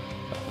medium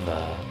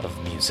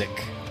of music?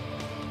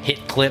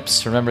 Hit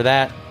clips, remember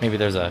that? Maybe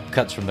there's a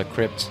Cuts from the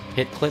Crypt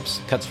hit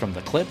clips, Cuts from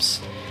the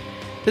Clips.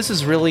 This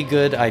is really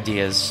good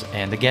ideas,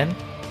 and again,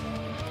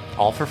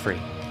 all for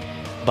free.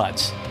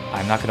 But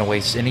I'm not going to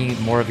waste any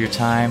more of your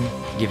time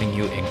giving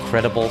you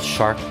incredible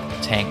Shark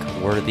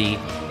Tank-worthy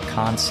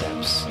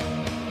concepts.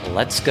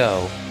 Let's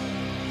go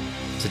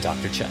to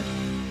Dr. Chud.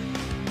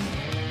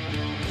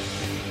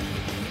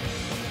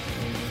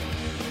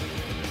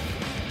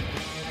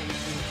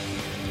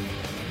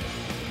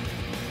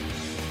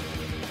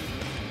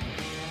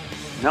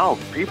 No,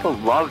 people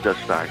loved us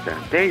back then.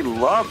 They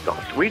loved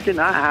us. We did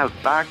not have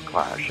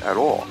backlash at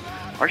all.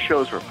 Our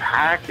shows were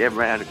packed.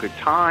 Everyone had a good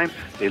time.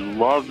 They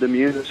loved the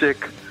music.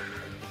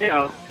 You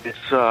know, it's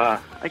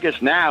I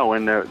guess now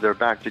when they're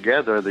back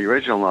together, the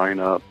original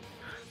lineup,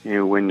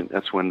 you know,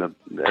 that's when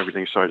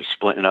everything started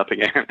splitting up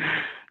again.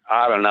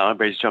 I don't know.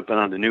 Everybody's jumping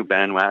on the new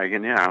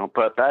bandwagon, you know.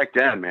 But back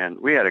then,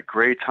 man, we had a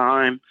great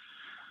time.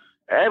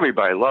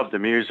 Everybody loved the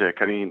music.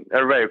 I mean,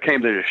 everybody who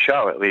came to the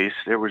show, at least,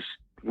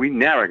 we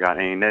never got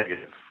any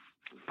negative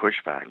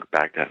pushback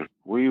back then.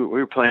 We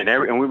were playing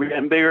and we were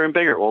getting bigger and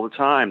bigger all the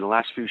time. The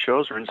last few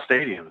shows were in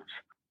stadiums.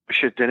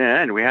 Shit didn't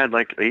end. We had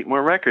like 8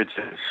 more records.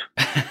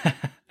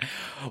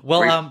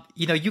 Well,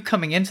 you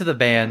coming into the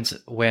band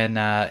when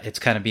it's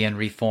kind of being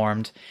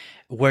reformed,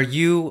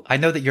 I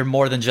know that you're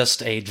more than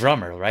just a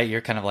drummer, right? You're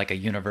kind of like a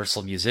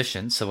universal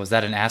musician. So was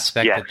that an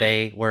aspect that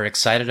they were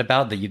excited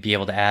about, that you'd be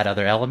able to add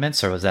other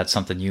elements, or was that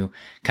something you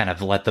kind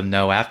of let them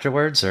know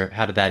afterwards, or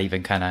how did that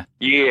even kind of...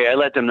 Yeah, I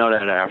let them know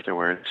that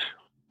afterwards.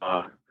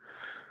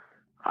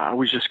 I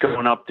was just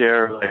going up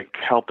there, like,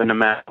 helping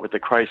them out with the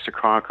Christ the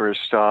Conqueror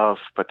stuff,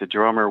 but the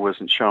drummer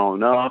wasn't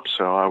showing up,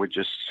 so I would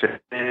just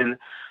sit in,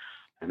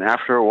 and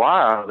after a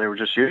while, they were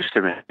just used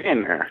to me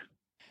being there.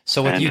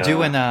 So with you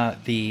doing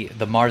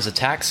the Mars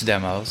Attacks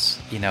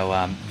demos,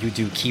 you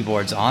do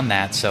keyboards on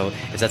that. So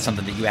is that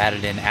something that you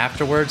added in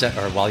afterwards,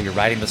 or while you're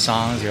writing the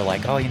songs, you're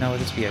like, oh,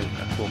 this would be a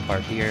cool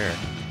part here?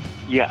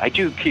 Yeah, I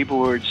do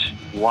keyboards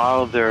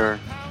while they're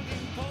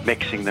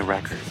mixing the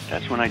record.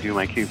 That's when I do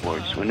my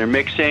keyboards. When they're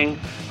mixing,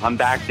 I'm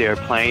back there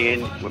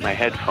playing with my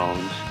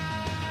headphones,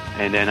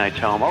 and then I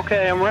tell them,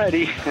 okay, I'm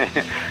ready.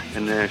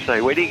 And they're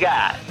like, what do you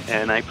got?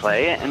 And I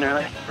play it, and they're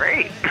like,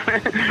 great.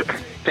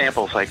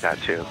 Samples like that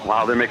too.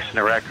 While they're mixing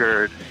the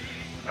record,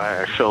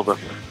 I fill the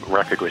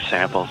record with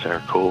samples that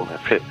are cool,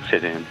 that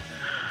fit in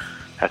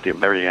at the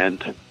very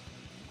end.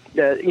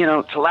 Yeah,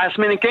 it's a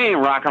last-minute game,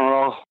 rock and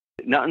roll.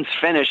 Nothing's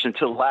finished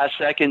until the last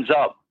second's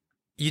up.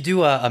 You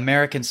do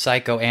American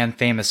Psycho and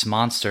Famous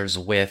Monsters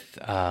with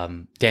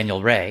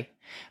Daniel Ray,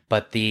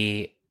 but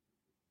the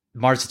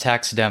Mars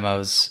Attacks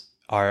demos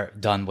are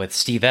done with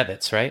Steve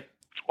Evetts, right?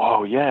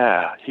 Oh,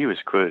 yeah. He was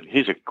good.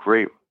 He's a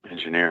great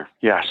engineer.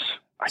 Yes.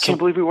 I can't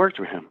believe we worked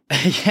with him.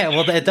 Yeah,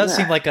 well, it does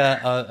seem like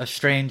a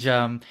strange,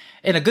 in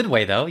a good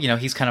way, though.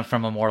 He's kind of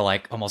from a more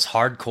like almost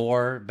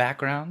hardcore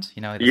background.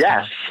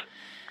 Yes.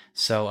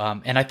 So,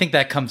 and I think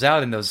that comes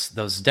out in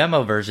those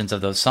demo versions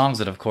of those songs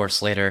that, of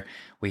course, later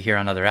we hear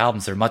on other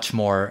albums. They're much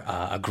more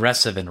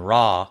aggressive and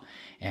raw.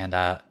 And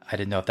I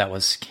didn't know if that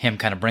was him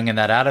kind of bringing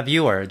that out of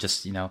you, or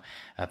just,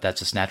 if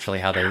that's just naturally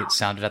how they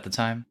sounded at the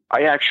time.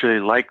 I actually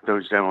like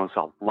those demos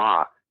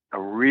a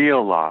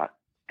real lot.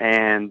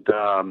 And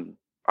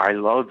I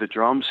love the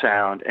drum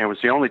sound. And it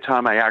was the only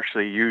time I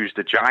actually used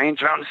the giant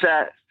drum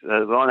set,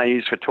 the one I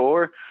used for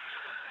tour.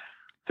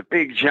 The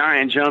big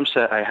giant drum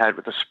set I had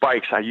with the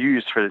spikes I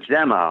used for the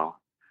demo.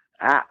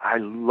 I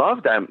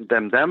love them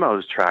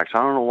demos tracks.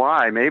 I don't know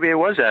why. Maybe it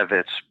was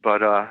Evetts,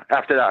 but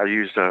after that I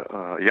used a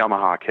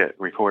Yamaha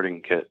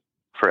recording kit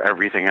for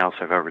everything else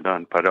I've ever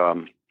done. But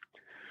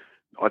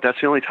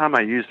that's the only time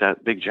I used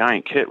that big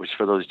giant kit was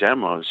for those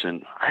demos,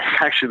 and I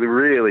actually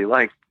really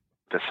liked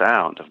the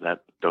sound of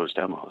those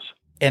demos.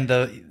 And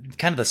the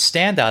kind of the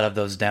standout of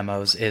those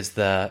demos is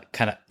the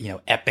kind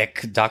of,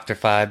 epic Dr.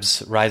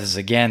 Phibes Rises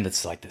Again.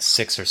 That's like the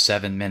 6 or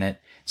 7 minute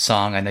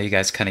song. I know you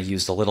guys kind of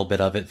used a little bit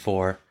of it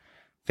for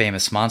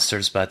Famous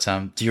Monsters, but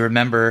do you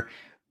remember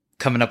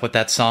coming up with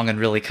that song and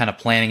really kind of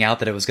planning out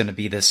that it was going to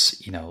be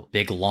this,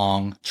 big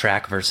long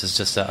track versus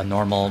just a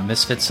normal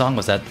Misfits song?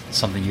 Was that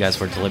something you guys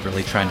were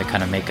deliberately trying to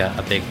kind of make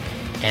a big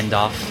end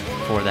off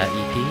for that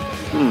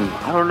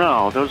EP? I don't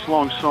know. Those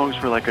long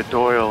songs were like a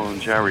Doyle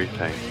and Jerry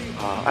thing.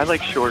 I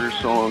like shorter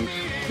songs.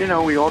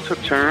 We all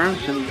took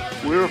turns, and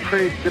we were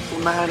pretty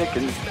diplomatic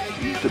and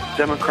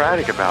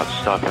democratic about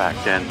stuff back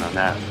then on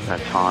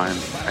that time.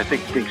 I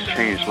think things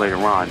changed later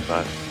on,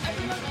 but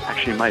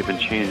actually it might have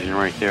been changing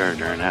right there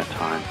during that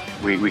time.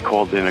 We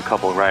called in a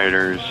couple of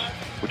writers,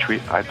 which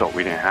I thought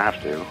we didn't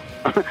have to.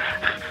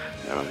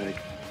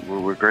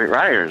 We're great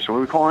writers. What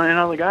are we calling in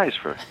other guys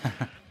for?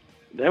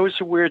 That was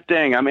a weird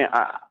thing. I mean,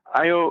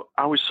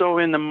 I was so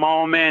in the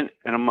moment,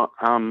 and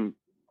I'm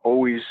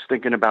always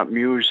thinking about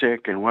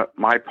music and what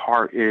my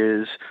part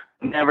is.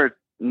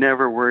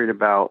 Never worried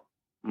about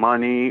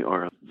money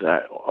or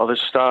that other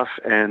stuff.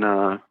 And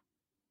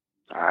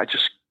I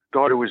just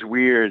thought it was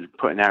weird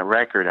putting that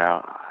record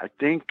out. I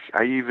think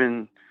I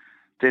even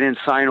didn't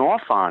sign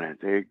off on it.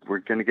 They were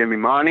going to give me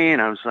money,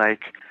 and I was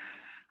like,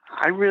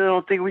 I really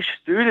don't think we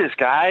should do this,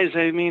 guys.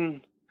 I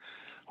mean,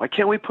 why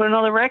can't we put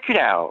another record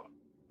out?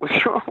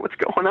 What's wrong? What's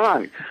going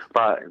on?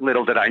 But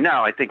little did I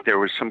know, I think there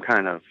was some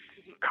kind of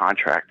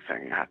contract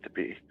thing it had to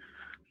be.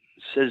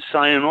 It says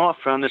signing off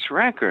on this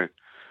record.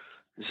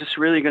 Is this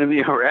really going to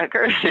be a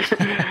record?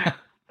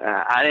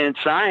 I didn't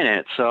sign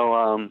it,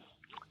 so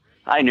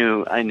I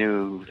knew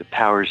the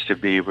powers to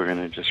be were going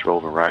to just roll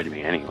the ride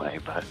me anyway.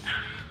 But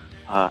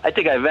I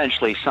think I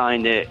eventually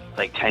signed it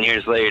like 10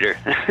 years later.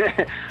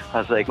 I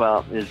was like,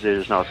 well,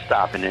 there's no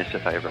stopping this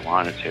if I ever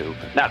wanted to.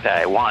 Not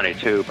that I wanted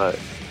to, but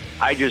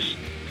I just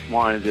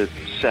wanted to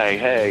say,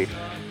 hey,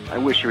 I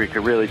wish we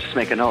could really just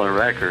make another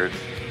record.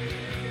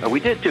 We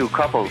did do a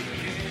couple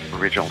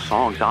original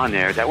songs on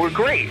there that were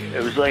great.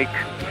 It was like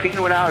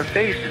Fiend Without a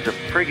Face is a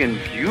friggin'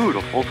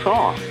 beautiful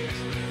song.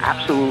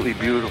 Absolutely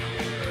beautiful.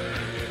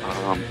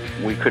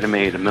 We could have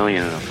made 1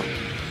 million of them.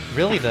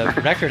 Really, the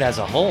record as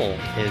a whole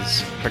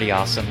is pretty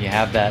awesome. You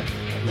have that,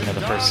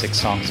 the first 6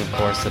 songs, of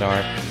course, that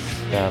are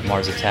the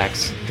Mars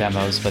Attacks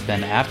demos. But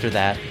then after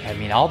that, I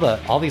mean,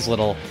 all these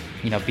little,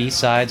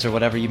 B-sides or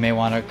whatever you may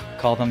want to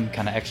call them,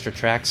 kind of extra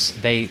tracks,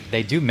 they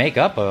do make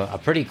up a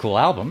pretty cool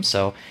album.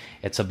 So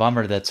it's a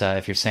bummer that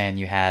if you're saying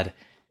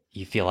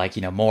you feel like,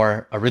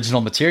 more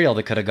original material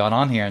that could have gone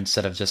on here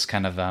instead of just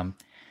kind of, I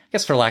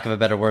guess for lack of a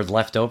better word,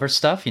 leftover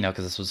stuff,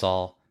 because this was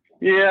all...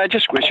 Yeah, I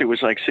just wish it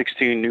was like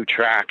 16 new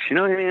tracks. You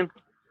know what I mean?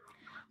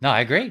 No, I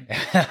agree.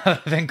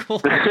 Been cool.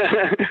 Does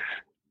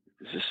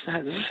this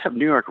have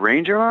New York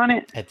Ranger on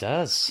it? It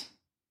does.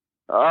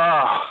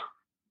 Oh,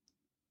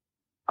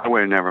 I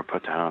would have never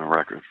put that on a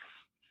record.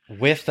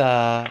 With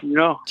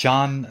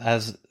John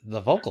as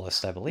the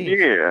vocalist, I believe.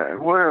 Yeah,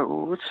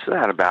 what's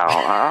that about?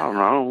 I don't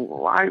know.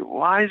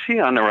 Why is he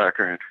on the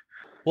record?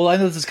 Well, I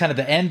know this is kind of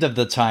the end of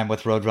the time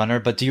with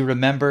Roadrunner, but do you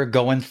remember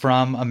going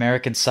from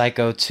American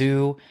Psycho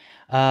to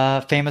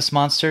Famous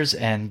Monsters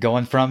and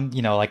going from,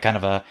 like kind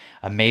of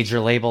a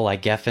major label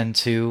like Geffen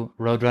to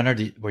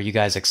Roadrunner? Were you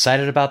guys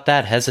excited about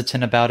that,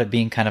 hesitant about it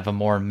being kind of a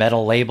more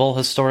metal label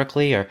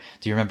historically, or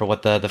do you remember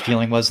what the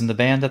feeling was in the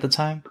band at the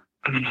time?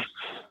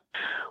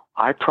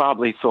 I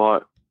probably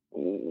thought,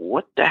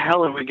 what the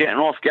hell are we getting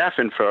off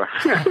Geffen for?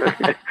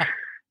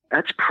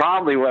 That's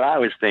probably what I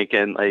was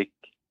thinking. Like,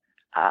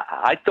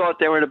 I thought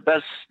they were the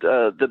best,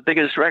 the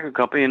biggest record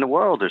company in the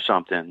world or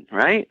something,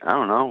 right? I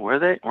don't know.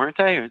 Weren't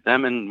they?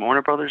 Them and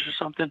Warner Brothers or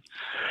something?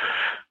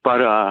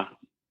 But,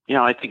 you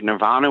know, I think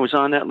Nirvana was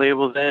on that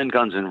label then,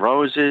 Guns N'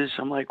 Roses.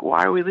 I'm like,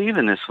 why are we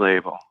leaving this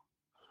label?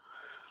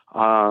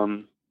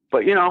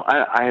 But, you know,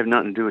 I have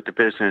nothing to do with the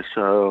business,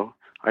 so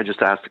I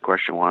just asked the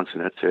question once,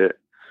 and that's it.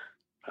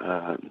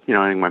 You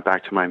know, I went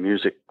back to my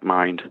music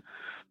mind.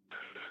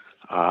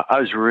 I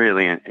was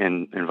really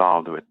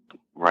involved with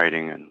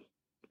writing and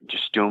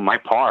just doing my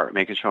part,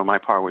 making sure my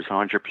part was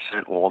 100%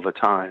 all the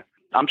time.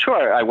 I'm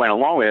sure I went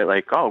along with it,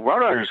 like, oh,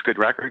 Roadrunner's a good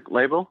record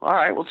label. All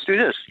right, let's do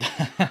this.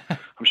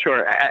 I'm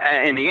sure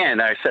in the end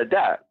I said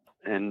that.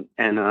 And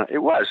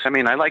it was. I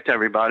mean, I liked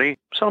everybody.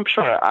 So I'm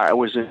sure I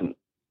wasn't,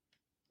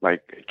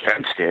 like,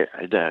 against it.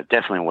 I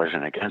definitely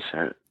wasn't against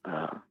it.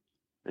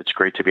 It's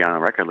great to be on a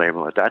record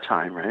label at that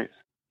time, right?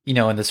 You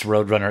know, in this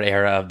Roadrunner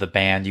era of the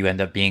band, you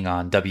end up being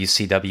on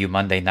WCW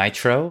Monday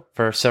Nitro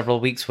for several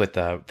weeks with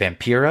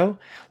Vampiro.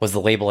 Was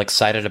the label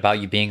excited about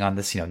you being on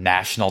this, you know,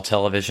 national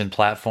television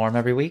platform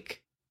every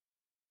week?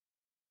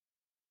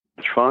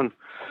 It's fun.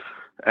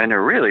 And they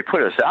really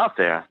put us out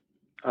there.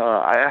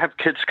 I have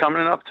kids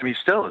coming up to me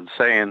still and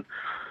saying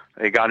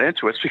they got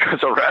into it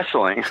because of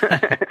wrestling.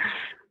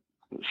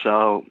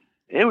 So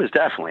it was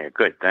definitely a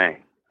good thing.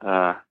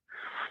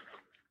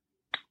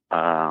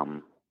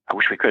 I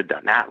wish we could have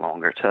done that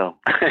longer, too.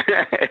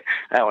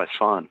 That was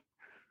fun.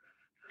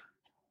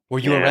 Were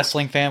you a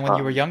wrestling fan when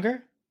you were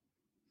younger?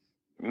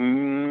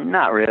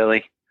 Not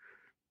really.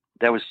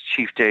 That was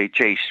Chief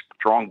Jay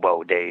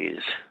Strongbow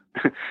days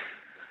in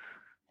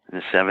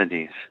the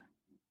 70s.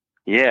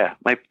 Yeah,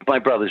 my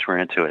brothers were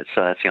into it,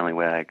 so that's the only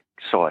way I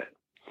saw it.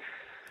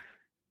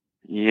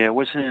 Yeah, I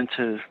wasn't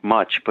into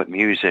much but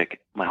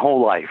music my whole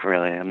life,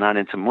 really. I'm not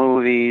into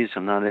movies.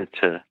 I'm not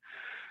into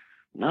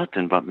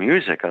nothing but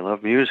music. I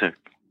love music.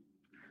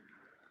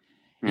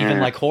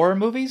 Even like horror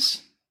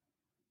movies?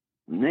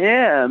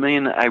 Yeah, I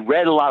mean, I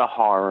read a lot of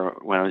horror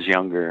when I was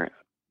younger,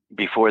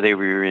 before they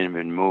were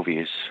in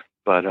movies.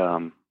 But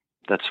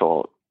that's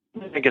all.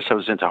 I guess I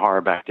was into horror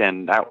back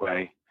then that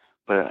way.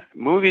 But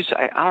movies,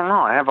 I don't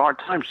know. I have a hard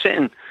time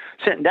sitting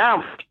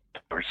down.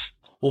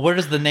 Well, where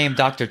does the name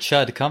Dr.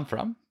 Chud come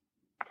from?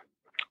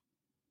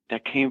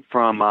 That came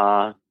from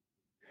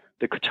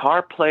the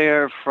guitar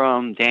player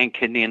from Dan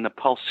Kidney and the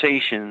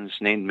Pulsations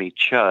named me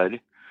Chud.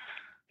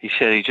 He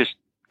said he just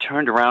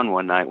turned around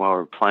one night while we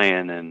were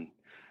playing, and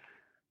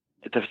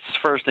the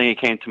first thing that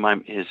came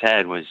to his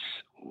head was,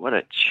 what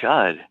a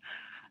chud,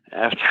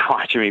 after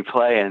watching me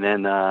play. And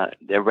then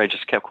everybody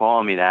just kept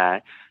calling me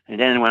that. And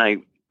then when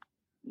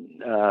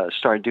I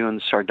started doing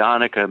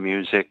Sardonica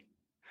music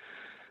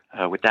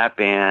with that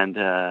band,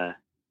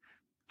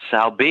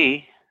 Sal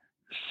B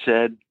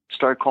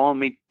started calling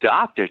me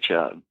Dr.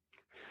 Chud.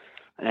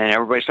 And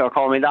everybody started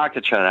calling me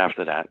Dr. Chud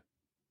after that.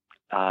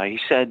 He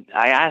said,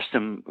 I asked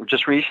him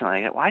just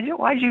recently, why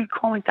did you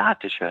call me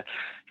Dr. Chud?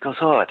 He goes,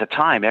 oh, at the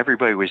time,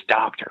 everybody was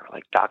doctor,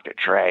 like Dr.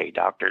 Dre,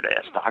 Dr.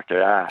 this, Dr.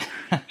 that.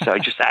 So I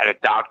just added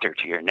doctor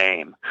to your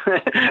name.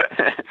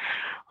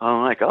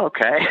 I'm like, oh,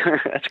 okay,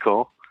 that's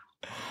cool.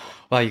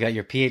 Wow, you got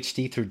your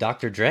PhD through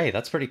Dr. Dre.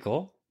 That's pretty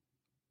cool.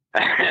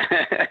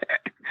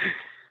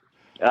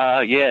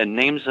 Yeah,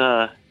 names,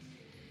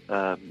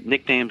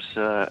 nicknames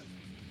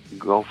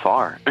go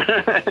far.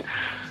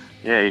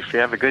 Yeah, if you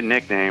have a good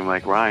nickname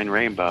like Ryan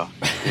Rainbow,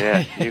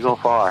 yeah, you go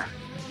far.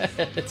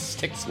 It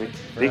sticks with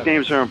you.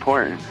 Nicknames are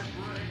important.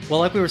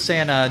 Well, like we were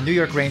saying, New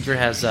York Ranger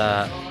has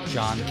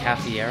John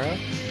Caffiero.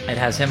 It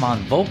has him on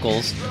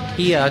vocals.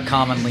 He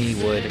commonly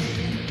would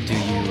do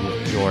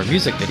your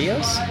music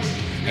videos,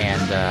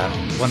 and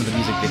one of the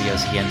music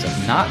videos he ends up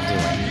not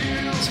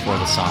doing is for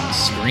the song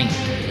Scream.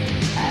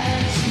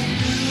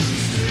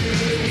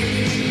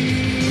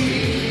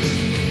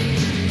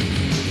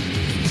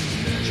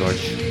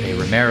 George A.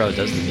 Romero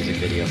does the music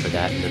video for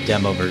that. The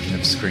demo version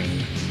of Scream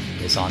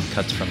is on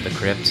Cuts from the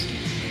Crypt.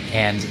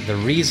 And the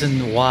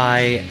reason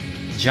why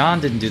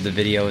John didn't do the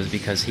video is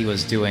because he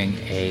was doing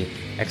a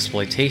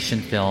exploitation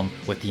film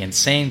with the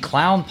Insane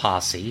Clown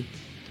Posse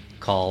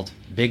called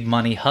Big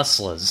Money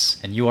Hustlers.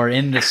 And you are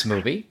in this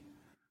movie.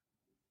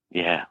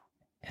 Yeah.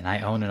 And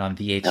I own it on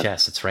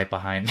VHS. It's right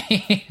behind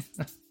me.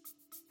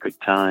 Good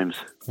times.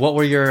 What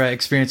were your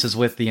experiences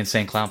with the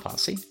Insane Clown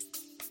Posse?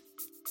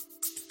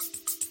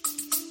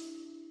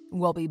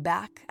 We'll be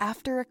back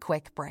after a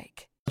quick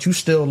break. You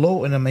still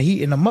loading them and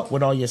heating them up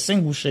with all your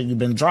single shit you've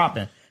been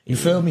dropping. You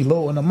feel me?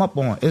 Loading them up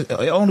on. It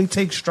only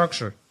takes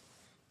structure.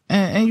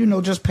 And you know,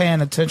 just paying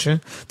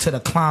attention to the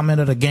climate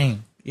of the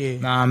game. Yeah.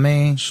 Know what I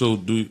mean? So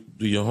do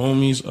your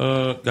homies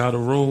got a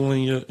role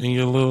in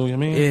your little, you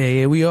mean?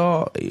 Yeah, we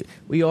all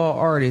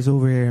artists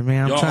over here,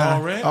 man. Y'all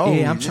all right?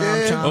 I'm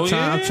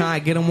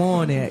trying to get them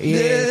on there.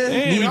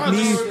 Yeah.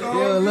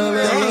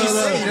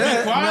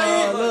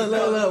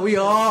 Look, we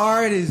all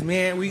artists,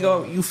 man.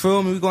 You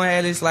feel me? We gonna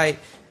have this like,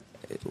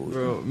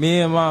 bro,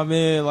 me and my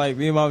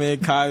man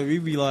Kai, we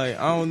be like,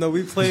 I don't know,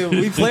 we play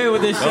with this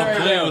shit right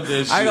now. I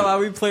ain't gonna lie,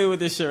 we play with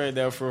this shit right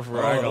now for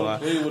I ain't gonna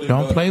lie.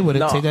 Don't play with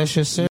it. Take that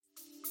shit serious.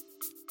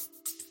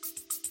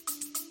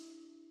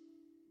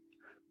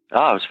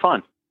 Oh, it was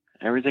fun.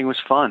 Everything was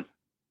fun.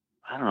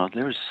 I don't know.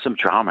 There was some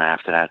drama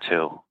after that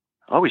too.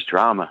 Always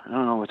drama. I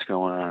don't know what's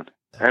going on.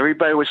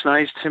 Everybody was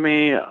nice to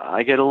me.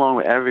 I get along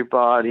with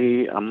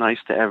everybody. I'm nice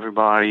to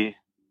everybody.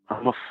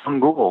 I'm a fun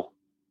ghoul.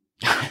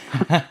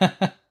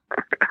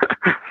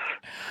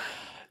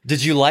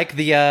 Did you like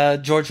the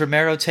George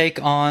Romero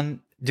take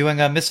on doing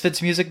a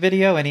Misfits music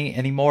video?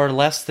 Any more or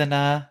less than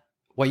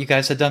what you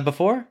guys had done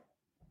before?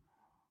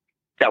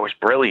 That was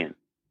brilliant.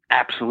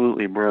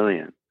 Absolutely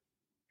brilliant.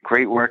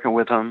 Great working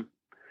with him.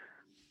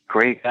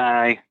 Great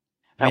guy.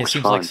 I mean, it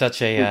seems like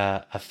such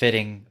a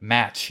fitting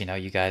match,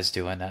 you guys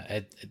doing.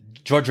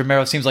 George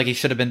Romero seems like he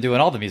should have been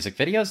doing all the music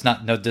videos.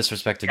 No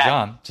disrespect to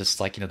John, just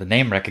like the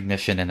name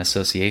recognition and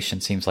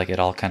association seems like it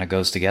all kind of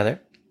goes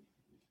together.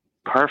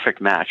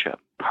 Perfect matchup.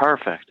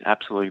 Perfect.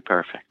 Absolutely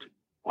perfect.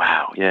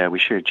 Wow. Yeah, we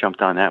should have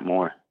jumped on that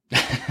more.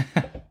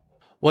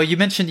 Well, you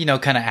mentioned,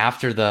 kind of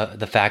after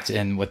the fact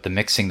and with the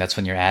mixing, that's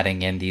when you're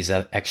adding in these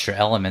extra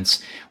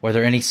elements. Were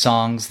there any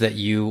songs that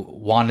you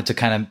wanted to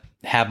kind of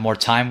have more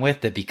time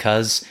with that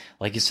because,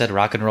 like you said,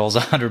 rock and roll's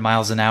 100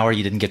 miles an hour,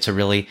 you didn't get to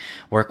really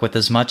work with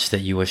as much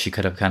that you wish you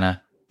could have kind of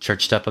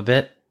churched up a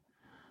bit?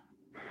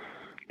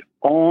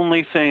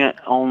 Only thing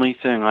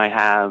I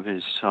have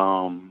is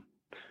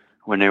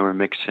when they were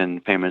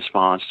mixing Famous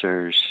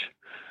Monsters,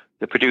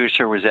 the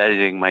producer was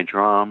editing my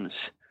drums,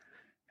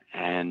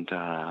 and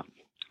I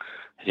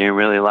didn't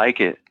really like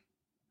it.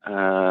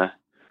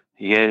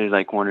 He edited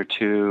like one or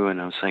two,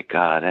 and I was like,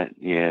 God, it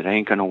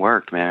ain't gonna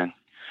work, man.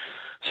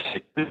 So I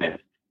said,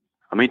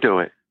 let me do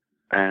it.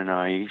 And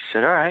he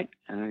said, all right,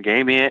 and he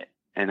gave me it,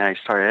 and I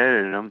started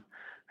editing them,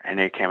 and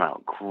they came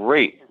out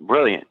great,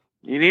 brilliant.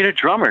 You need a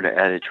drummer to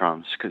edit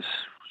drums because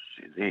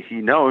he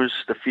knows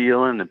the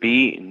feel and the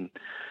beat, and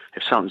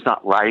if something's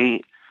not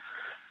right,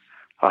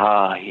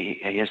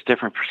 he has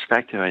different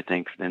perspective, I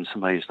think, than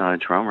somebody who's not a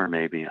drummer,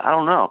 maybe. I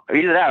don't know.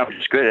 Either that or I'm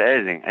just good at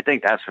editing. I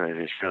think that's what it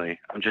is, really.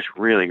 I'm just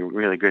really,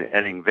 really good at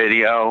editing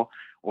video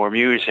or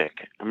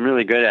music. I'm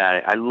really good at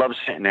it. I love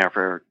sitting there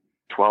for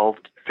 12,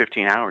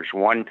 15 hours,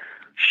 one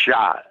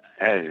shot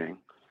editing.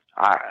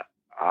 I've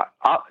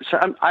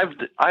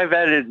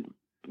edited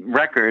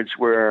records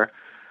where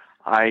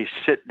I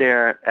sit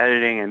there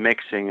editing and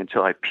mixing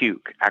until I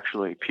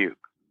actually puke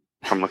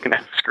from looking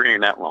at the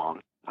screen that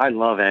long. I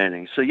love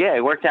editing. So yeah,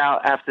 it worked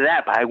out after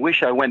that, but I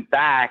wish I went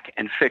back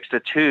and fixed the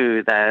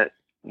two that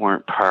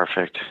weren't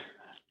perfect.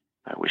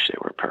 I wish they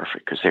were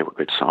perfect because they were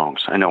good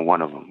songs. I know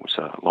one of them was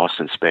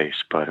Lost in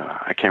Space, but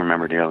I can't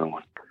remember the other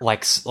one.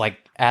 Like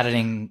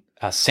editing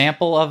a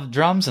sample of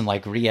drums and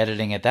like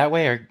re-editing it that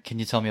way, or can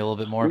you tell me a little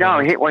bit more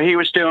about it? What he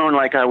was doing,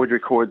 like I would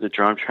record the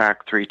drum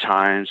track 3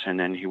 times, and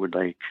then he would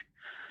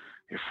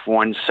if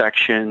one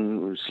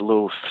section was a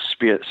little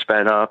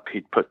sped up,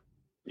 he'd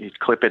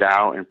clip it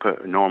out and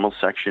put a normal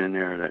section in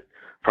there that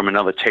from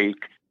another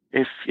take.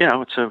 If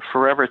it's a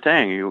forever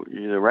thing.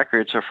 The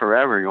records are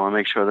forever. You want to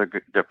make sure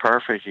they're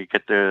perfect. You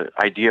get the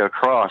idea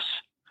across.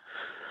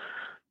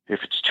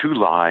 If it's too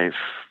live,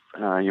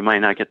 you might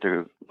not get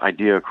the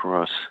idea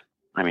across.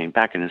 I mean,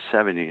 back in the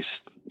 70s,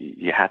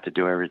 you had to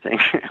do everything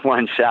in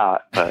one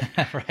shot, but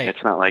right.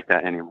 It's not like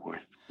that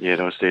anymore. Yeah,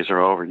 those days are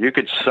over. You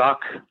could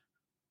suck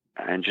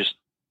and just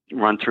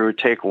run through a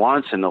take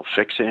once, and they'll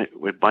fix it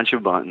with a bunch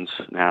of buttons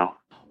now.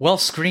 Well,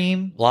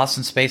 Scream, Lost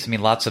in Space, I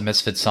mean, lots of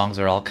Misfits songs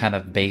are all kind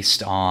of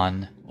based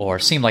on, or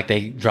seem like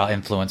they draw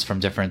influence from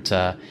different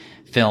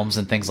films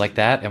and things like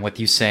that. And with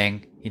you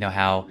saying,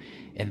 how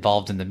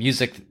involved in the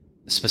music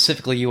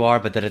specifically you are,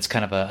 but that it's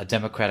kind of a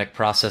democratic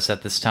process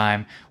at this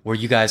time, were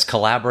you guys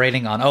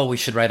collaborating on, we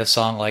should write a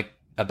song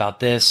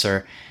about this,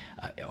 or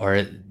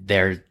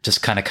they're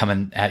just kind of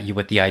coming at you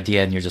with the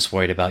idea and you're just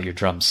worried about your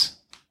drums?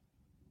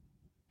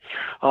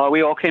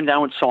 We all came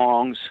down with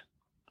songs,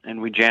 and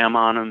we jam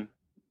on them.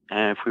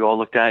 And if we all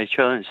looked at each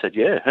other and said,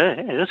 yeah,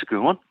 hey, that's a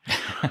good one.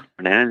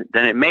 And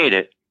then it made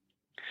it.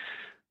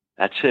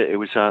 That's it. It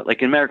was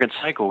like in American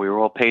Psycho, we were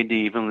all paid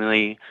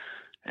evenly.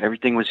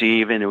 Everything was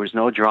even. There was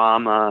no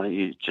drama.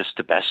 Just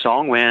the best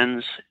song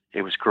wins.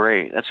 It was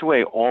great. That's the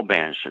way all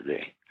bands should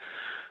be.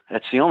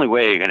 That's the only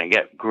way you're going to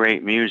get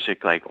great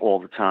music all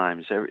the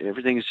time.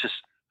 Everything's just,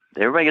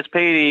 everybody gets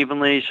paid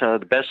evenly, so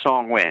the best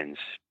song wins.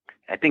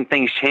 I think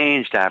things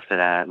changed after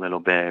that a little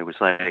bit. It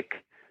was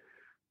like,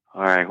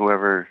 all right,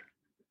 whoever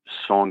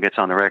song gets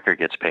on the record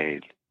gets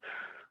paid.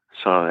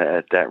 So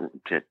that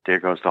there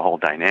goes the whole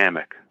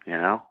dynamic,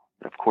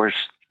 Of course,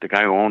 the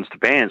guy who owns the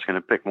band is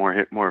going to pick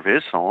more of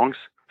his songs.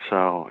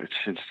 So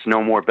it's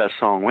no more best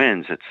song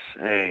wins. It's,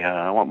 hey,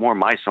 I want more of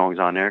my songs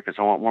on there because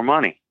I want more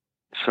money.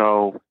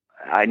 So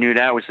I knew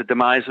that was the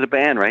demise of the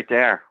band right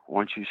there.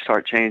 Once you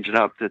start changing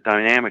up the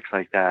dynamics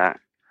like that,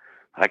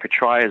 I could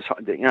try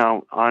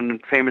on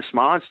Famous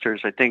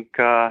Monsters, I think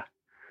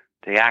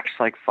they axed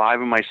like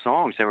 5 of my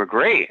songs. They were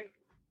great.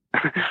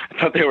 I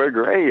thought they were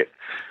great.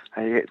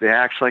 They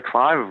axed like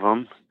 5 of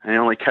them, and they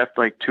only kept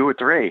like 2 or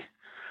 3.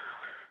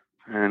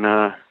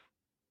 And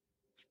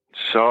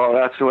so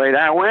that's the way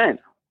that went.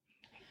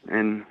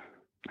 And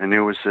it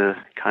was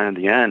kind of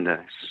the end.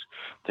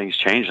 Things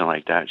changing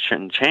like that.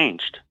 Shouldn't have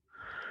changed.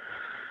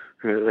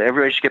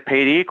 Everybody should get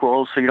paid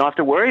equal, so you don't have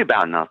to worry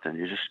about nothing.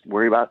 You just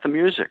worry about the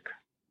music,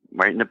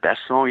 writing the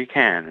best song you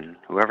can, and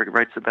whoever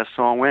writes the best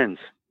song wins.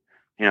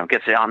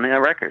 Gets it on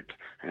the record,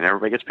 and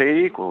everybody gets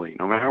paid equally,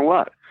 no matter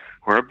what.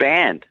 We're a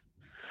band.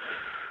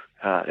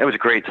 It was a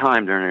great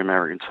time during the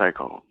American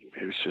Psycho.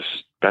 It was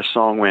just best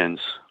song wins.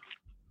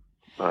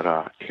 But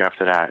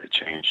after that, it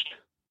changed.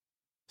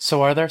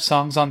 So are there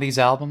songs on these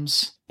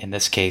albums, in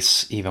this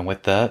case, even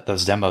with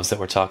those demos that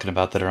we're talking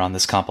about that are on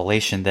this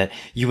compilation, that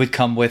you would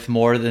come with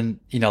more than,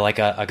 like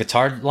a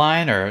guitar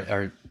line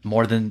or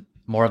more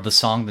of the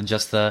song than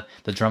just the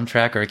drum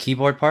track or a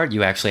keyboard part?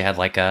 You actually had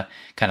like a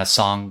kind of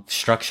song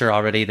structure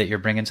already that you're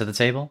bringing to the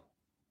table?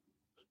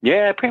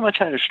 Yeah, I pretty much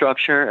had a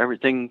structure,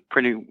 everything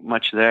pretty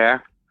much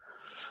there.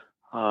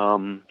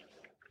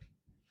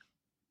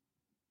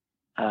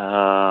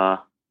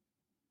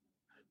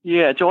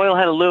 Yeah, Doyle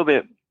had a little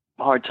bit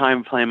hard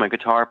time playing my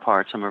guitar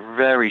parts. I'm a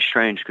very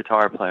strange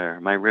guitar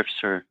player. My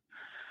riffs are,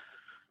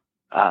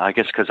 I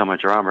guess because I'm a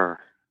drummer,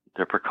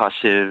 they're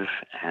percussive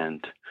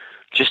and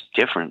just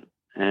different.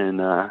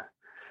 And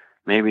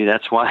maybe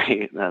that's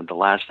why the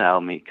last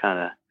album he kind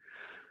of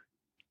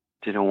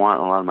didn't want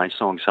a lot of my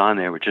songs on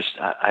there.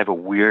 I have a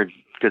weird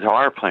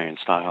guitar playing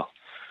style.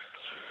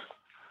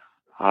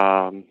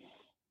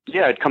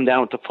 Yeah, I'd come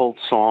down with the full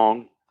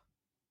song,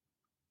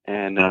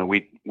 and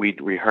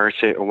we'd rehearse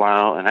it a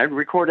while, and I'd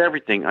record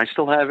everything. I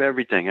still have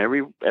everything.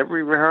 Every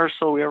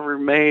rehearsal we ever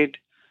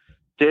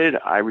did,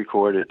 I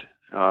recorded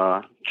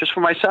just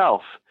for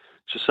myself.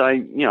 Just so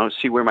I,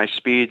 see where my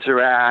speeds are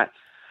at,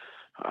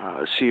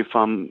 see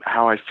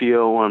how I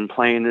feel when I'm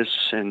playing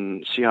this,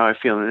 and see how I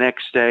feel the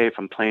next day if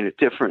I'm playing it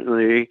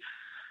differently.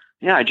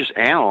 Yeah, I just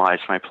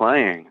analyzed my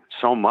playing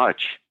so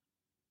much.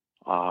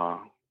 I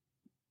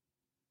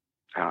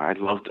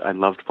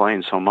loved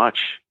playing so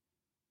much.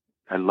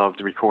 I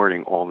loved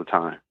recording all the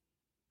time.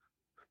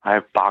 I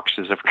have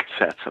boxes of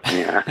cassettes up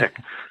in the attic.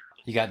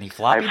 You got any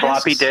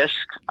floppy disks?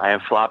 I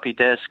have floppy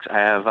disks. I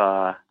have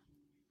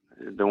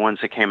the ones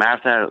that came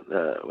after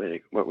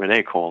that. What were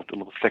they called? A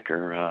little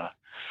thicker.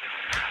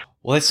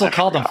 Well, they still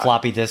called them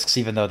floppy disks,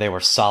 even though they were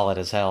solid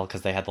as hell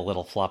because they had the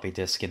little floppy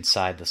disk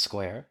inside the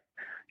square.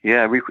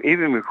 Yeah, we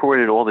even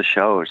recorded all the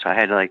shows. I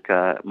had like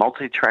a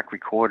multi-track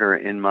recorder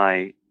in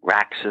my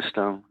rack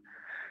system.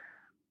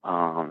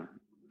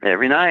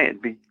 Every night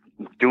I'd be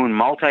doing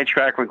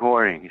multi-track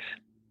recordings.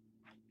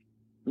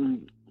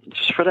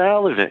 Just for the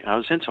hell of it. I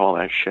was into all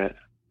that shit.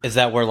 Is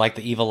that where like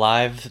the Evil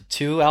Live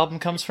 2 album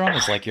comes from?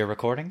 Is like your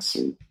recordings?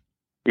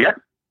 Yeah.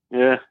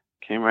 Yeah.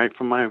 Came right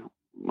from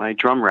my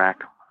drum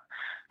rack.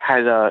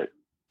 Had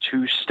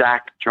 2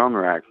 stacked drum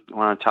racks,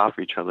 one on top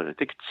of each other. I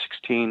think it's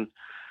 16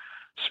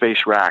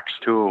 space racks,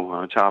 2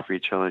 on top of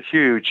each other.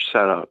 Huge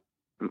setup.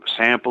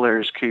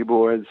 Samplers,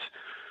 keyboards,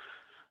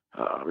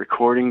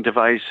 recording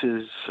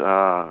devices,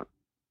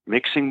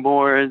 mixing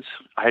boards.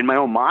 I had my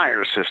own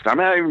monitor system.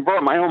 I even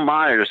brought my own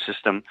monitor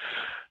system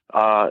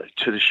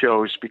to the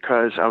shows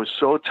because I was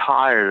so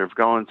tired of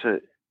going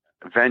to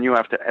venue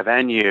after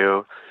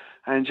venue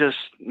and just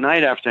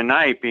night after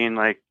night being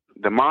like,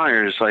 the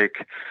monitors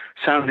like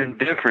sounding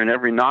different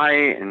every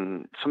night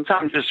and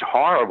sometimes just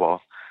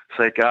horrible. It's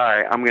like, all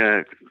right, I'm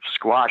going to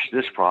squash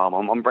this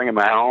problem. I'm bringing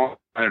my own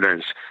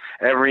monitors.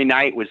 Every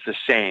night was the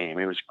same.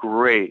 It was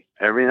great.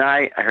 Every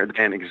night I heard the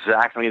band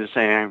exactly the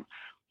same.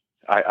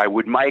 I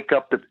would mic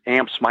up the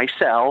amps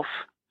myself,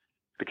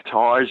 the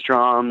guitars,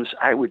 drums.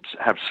 I would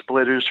have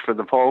splitters for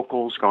the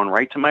vocals going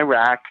right to my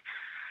rack.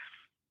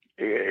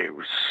 I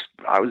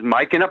was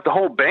micing up the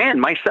whole band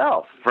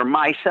myself, for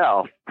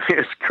myself.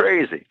 It's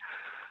crazy.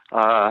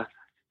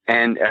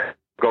 And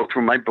go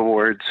through my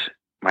boards,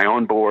 my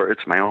own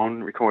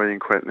recording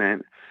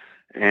equipment,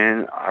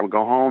 and I would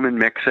go home and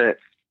mix it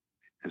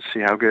and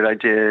see how good I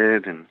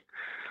did. And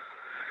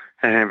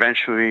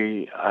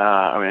eventually,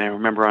 I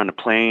remember on the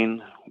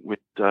plane with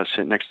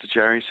sitting next to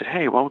Jerry, said,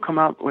 "Hey, well, we'll come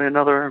out with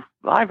another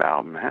live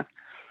album, man.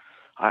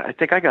 I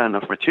think I got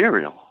enough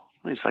material."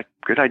 He's like,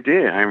 "Good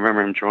idea." I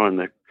remember him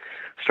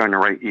starting to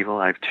write Evil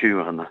Live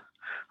 2 on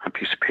a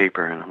piece of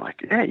paper, and I'm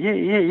like, yeah,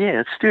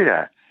 let's do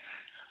that.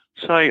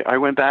 So I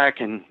went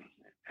back, and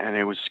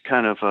it was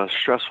kind of a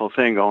stressful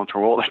thing going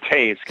through all the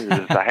tapes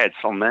because I had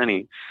so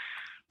many.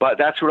 But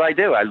that's what I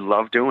do. I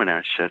love doing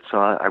that shit. So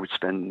I would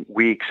spend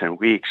weeks and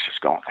weeks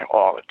just going through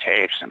all the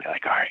tapes and be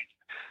like, all right,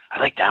 I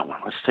like that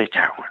one. Let's take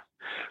that one.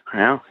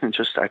 And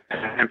just I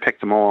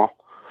picked them all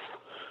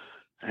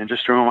and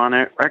just threw them on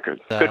that record.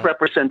 Good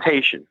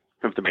representation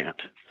of the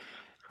band.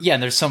 Yeah,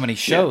 and there's so many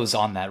shows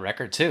on that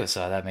record too,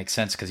 so that makes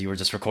sense because you were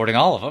just recording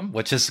all of them,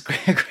 which is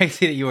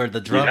crazy that you were the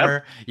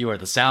drummer, you were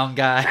the sound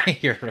guy,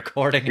 you're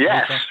recording.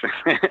 Yes.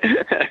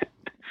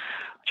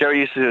 Jerry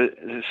used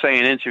to say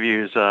in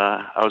interviews,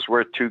 I was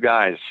worth 2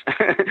 guys.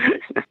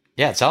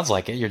 Yeah, it sounds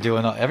like it. You're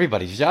doing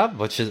everybody's job,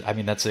 which is,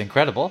 that's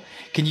incredible.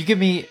 Can you give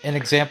me an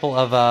example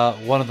of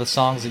one of the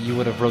songs that you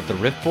would have wrote the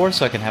riff for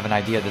so I can have an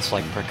idea of this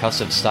like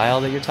percussive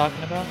style that you're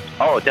talking about?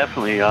 Oh,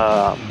 definitely.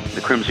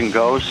 The Crimson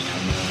Ghost.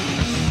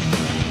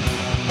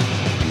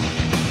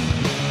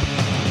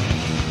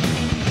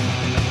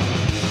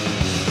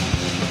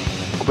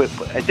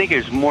 but I think it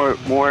was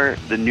more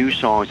the new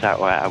songs that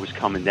I was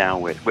coming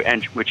down with,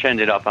 which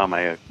ended up on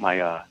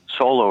my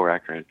solo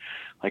record,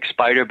 like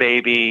Spider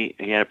Baby.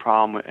 He had a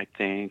problem with, I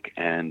think,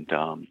 and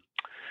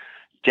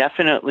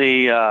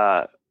definitely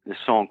the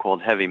song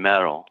called Heavy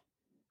Metal,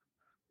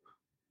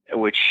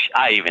 which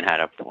I even had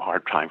a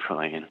hard time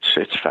playing.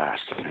 It's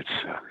fast, and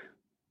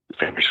the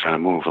fingers kind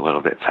of move a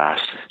little bit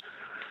fast,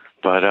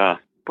 but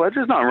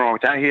there's nothing wrong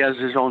with that. He has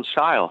his own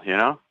style, you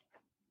know.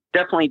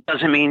 Definitely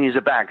doesn't mean he's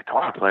a bad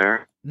guitar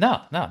player.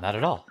 No, not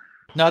at all.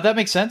 No, that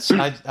makes sense.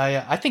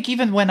 I think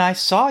even when I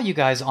saw you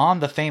guys on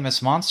the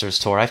Famous Monsters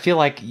tour, I feel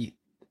like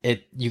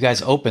you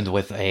guys opened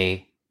with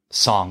a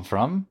song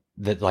from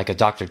like a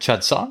Dr.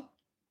 Chud song.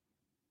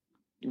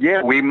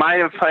 Yeah, we might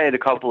have played a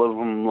couple of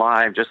them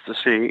live just to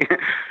see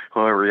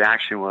what a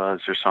reaction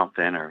was or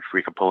something, or if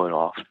we could pull it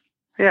off.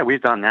 Yeah,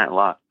 we've done that a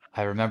lot.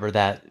 I remember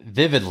that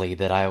vividly,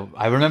 that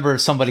I remember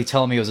somebody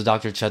telling me it was a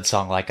Dr. Chud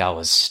song like I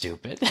was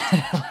stupid.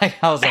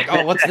 Like I was like,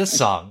 oh, what's this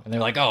song? And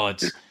they're like, oh,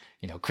 it's,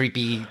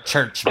 Creepy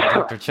Church by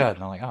Dr. Chud.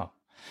 And I'm like, oh,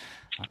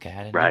 okay,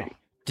 I didn't know.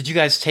 Did you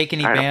guys take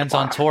any bands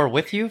on tour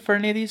with you for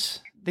any of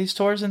these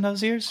tours in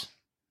those years?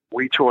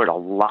 We toured a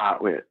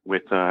lot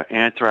with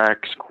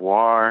Anthrax,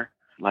 Gwar,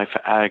 Life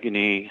of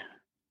Agony.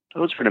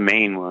 Those were the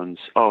main ones.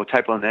 Oh,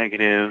 Type O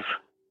Negative.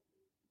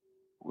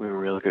 We were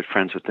really good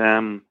friends with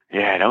them.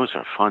 Yeah, those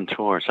are fun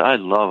tours. I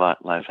love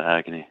Life of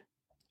Agony.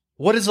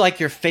 What is like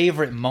your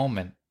favorite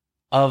moment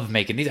of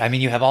making these? I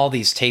mean, you have all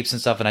these tapes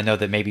and stuff, and I know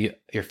that maybe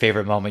your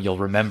favorite moment you'll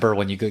remember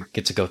when you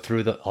get to go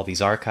through all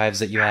these archives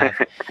that you have.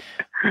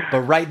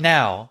 But right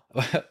now,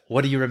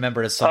 what do you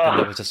remember as something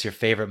that was just your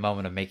favorite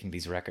moment of making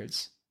these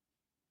records?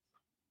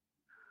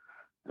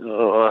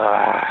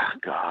 Oh,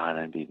 God,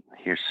 I'd be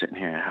sitting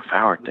here a half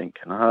hour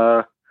thinking,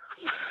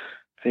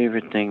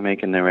 favorite thing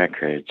making the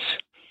records.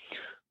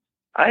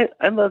 I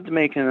loved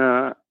making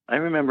I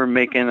remember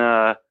making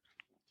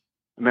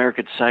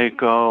American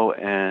Psycho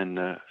and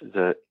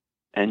the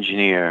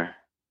Engineer.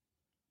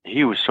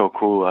 He was so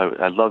cool.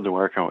 I loved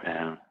working with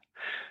him.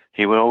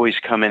 He would always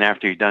come in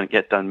after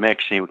get done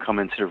mixing. He would come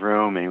into the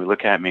room and he would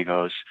look at me and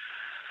goes,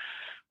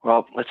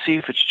 well, let's see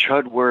if it's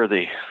Chud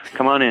worthy.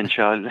 Come on in,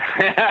 Chud.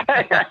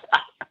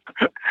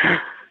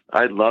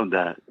 I loved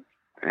that.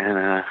 And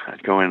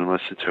I'd go in and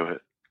listen to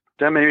it.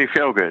 That made me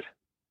feel good.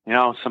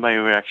 Somebody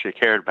who actually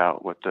cared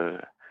about what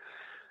the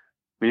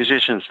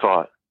musicians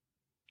thought.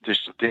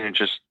 Just didn't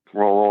just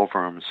roll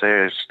over them and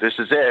say, this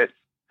is it.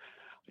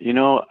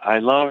 I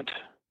loved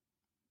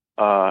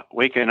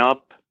waking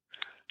up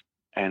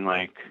and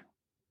like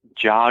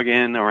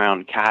jogging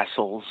around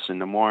castles in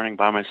the morning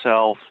by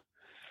myself.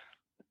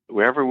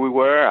 Wherever we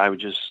were, I would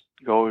just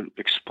go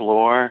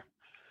explore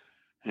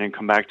and then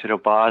come back to the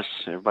bus.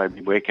 Everybody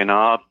be waking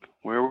up.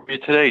 Where were you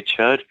today,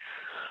 Chud?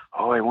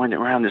 Oh, I went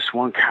around this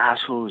one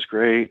castle. It was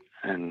great.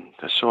 And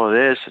I saw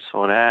this, I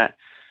saw that.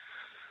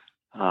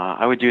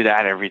 I would do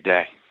that every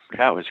day.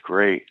 That was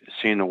great,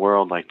 seeing the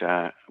world like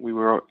that.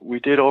 We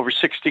did over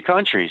 60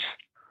 countries.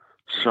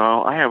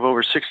 So I have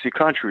over 60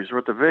 countries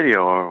worth of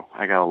video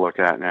I got to look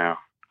at now.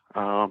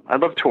 I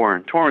love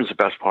touring. Touring's the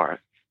best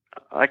part.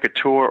 I could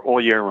tour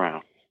all year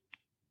round.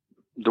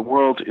 The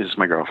world is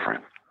my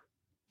girlfriend.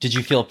 Did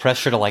you feel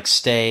pressure to like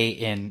stay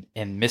in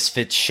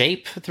Misfit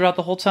shape throughout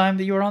the whole time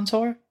that you were on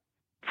tour?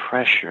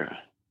 Pressure?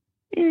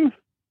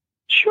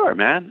 Sure,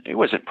 man. It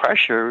wasn't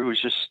pressure. It was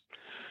just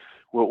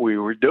what we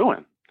were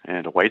doing.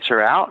 And the weights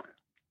are out.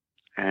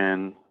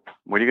 And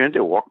what are you going to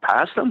do? Walk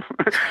past them?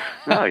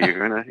 No,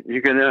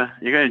 you're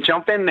gonna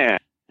jump in there.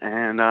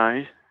 And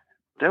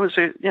that was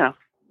it. Yeah,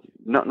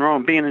 nothing wrong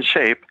with being in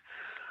shape.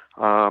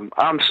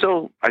 I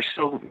still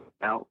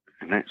out,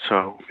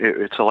 so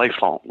it's a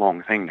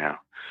lifelong thing now.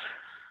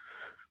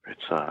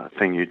 It's a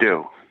thing you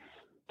do.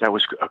 That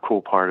was a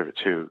cool part of it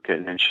too,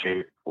 getting in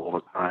shape all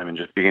the time and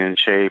just being in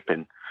shape,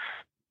 and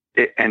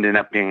it ended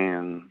up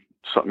being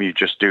something you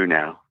just do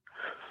now,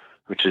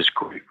 which is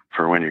great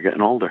for when you're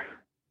getting older.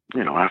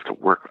 I don't have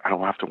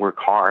to work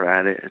hard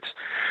at it.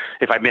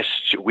 If I miss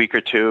a week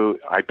or two,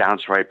 I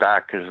bounce right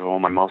back because of all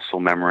my muscle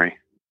memory.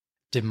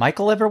 Did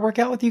Michael ever work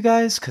out with you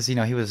guys? Because, he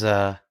was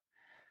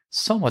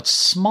so much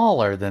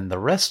smaller than the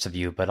rest of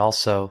you, but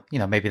also,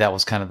 maybe that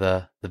was kind of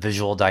the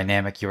visual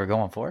dynamic you were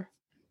going for.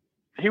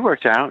 He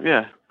worked out,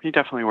 yeah. He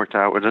definitely worked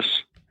out with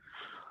us.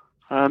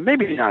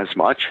 Maybe not as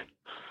much,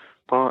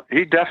 but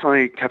he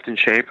definitely kept in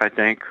shape, I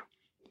think.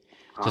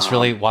 Just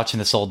really watching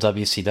this old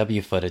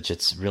WCW footage,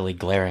 it's really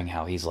glaring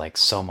how he's like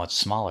so much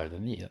smaller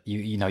than you.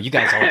 You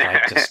guys are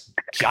like just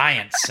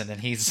giants, and then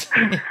he's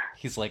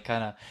like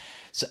kind of.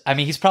 So, I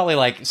mean, he's probably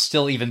like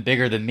still even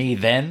bigger than me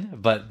then,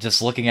 but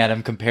just looking at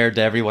him compared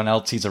to everyone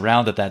else he's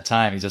around at that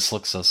time, he just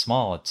looks so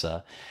small. It's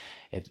a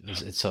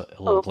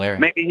little glaring.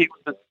 Maybe he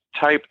was the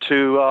type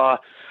to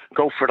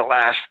go for the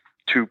last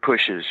two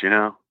pushes.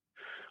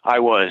 I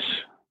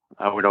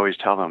would always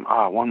tell them,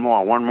 one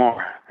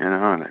more, and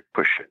I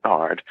push it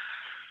hard.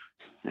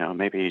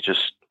 Maybe he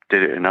just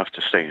did it enough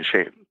to stay in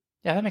shape.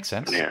 Yeah, that makes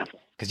sense. Yeah.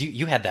 Because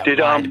you had that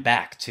wide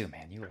back too,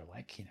 man. You were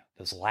like,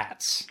 those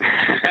lats.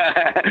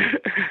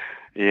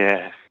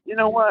 Yeah. You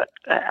know what?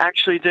 That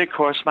actually did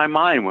cross my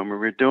mind when we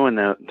were doing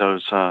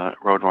those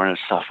Roadrunner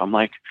stuff. I'm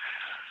like,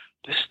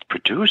 this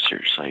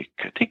producer's like,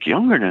 I think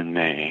younger than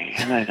me.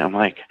 And I'm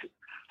like,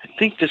 I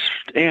think this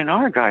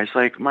A&R guy's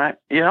like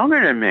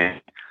younger than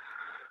me.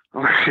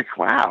 I'm like,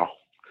 wow.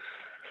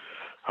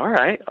 All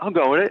right, I'll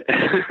go with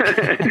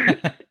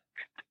it.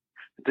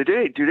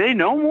 Do they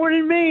know more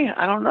than me?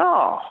 I don't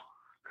know.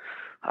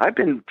 I've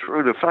been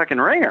through the fucking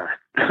ringer.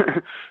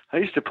 I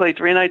used to play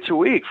 3 nights a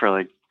week for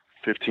like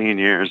 15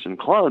 years in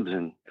clubs,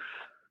 and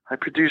I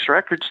produce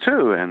records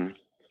too. And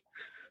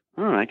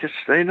I guess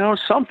they know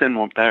something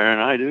more better than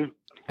I do.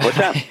 What's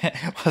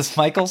that? Was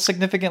Michael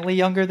significantly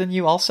younger than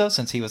you also,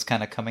 since he was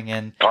kind of coming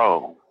in?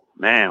 Oh,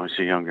 man, was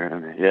he younger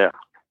than me? Yeah.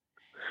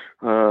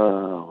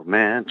 Oh,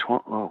 man.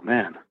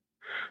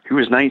 He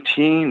was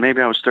 19.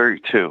 Maybe I was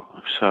 32.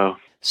 So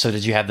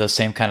did you have those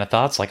same kind of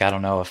thoughts? Like, I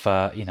don't know if,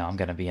 I'm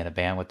going to be in a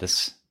band with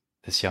this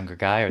younger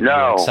guy, or no,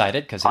 you were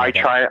excited? Cause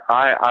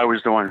I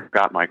was the one who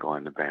got Michael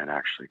in the band,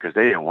 actually, because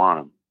they didn't want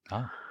him.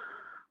 Oh.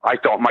 I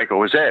thought Michael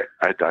was it.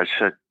 I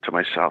said to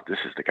myself, this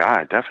is the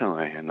guy,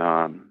 definitely. And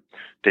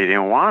they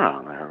didn't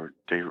want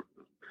him.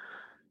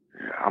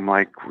 I'm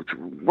like,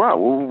 well,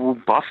 we'll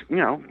buff,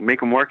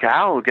 make him work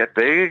out, we'll get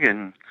big,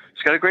 and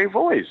he's got a great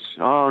voice.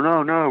 Oh,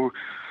 no,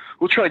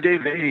 we'll try Dave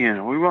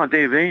Vadian. We want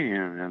Dave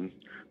Vadian. And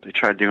they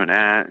tried doing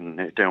that, and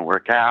it didn't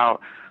work out.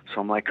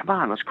 So I'm like, come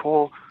on, let's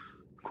call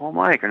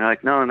Mike. And they're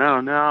like, no.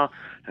 And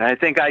I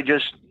think I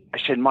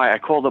said, Mike, I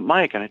called up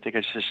Mike, and I think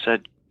I just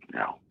said,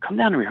 come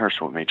down to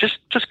rehearsal with me. Just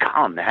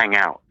come to hang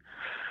out.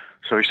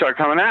 So he started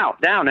coming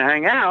down to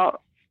hang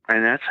out,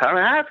 and that's how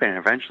it happened.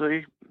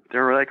 Eventually, they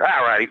were like, all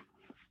right,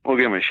 we'll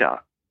give him a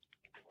shot.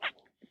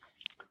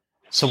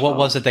 So what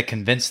was it that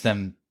convinced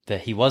them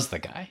that he was the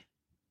guy?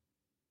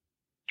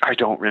 I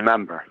don't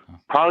remember.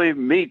 Probably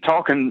me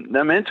talking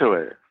them into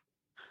it.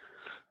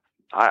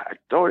 I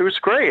thought he was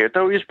great. I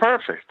thought he was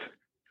perfect.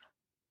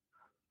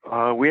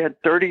 We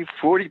had 30,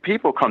 40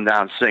 people come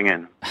down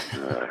singing.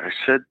 I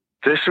said,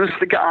 this was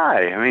the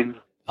guy. I mean,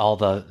 all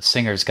the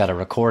singers got a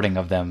recording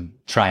of them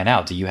trying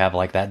out. Do you have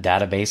like that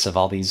database of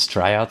all these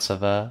tryouts of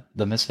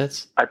the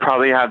Misfits? I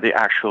probably have the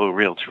actual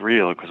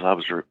reel-to-reel because I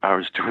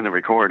was doing the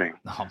recording.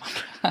 Oh my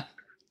God.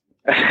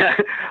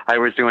 I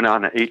was doing it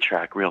on an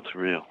 8-track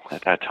reel-to-reel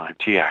at that time,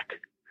 TAC.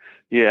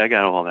 Yeah, I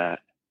got all that.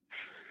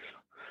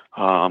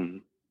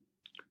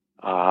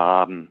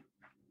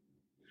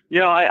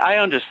 I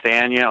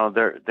understand,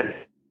 the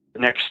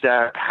next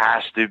step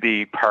has to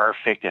be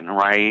perfect and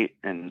right.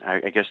 And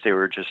I guess they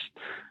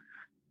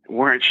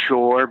weren't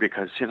sure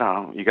because, you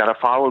got to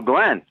follow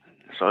Glenn.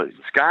 So it's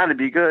got to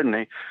be good.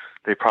 And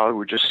they probably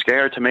were just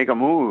scared to make a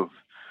move.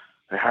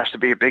 There has to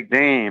be a big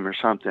name or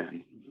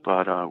something.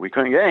 But we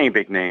couldn't get any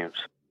big names.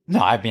 No,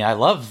 I mean, I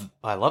love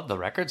the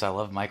records. I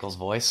love Michael's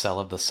voice. I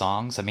love the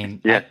songs. I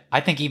mean, yeah.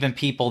 I think even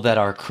people that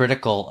are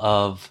critical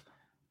of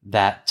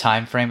that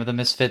time frame of the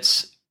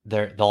Misfits,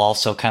 they'll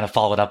also kind of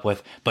follow it up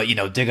with, but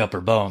Dig Up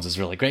Her Bones is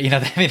really great.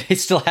 I mean, they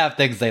still have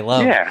things they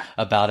love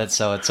about it.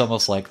 So it's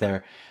almost like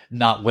they're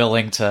not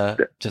willing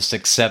to just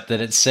accept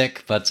that it's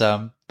sick. But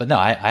no,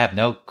 I have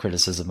no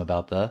criticism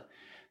about the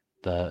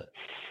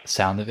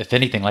sound. If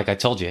anything, like I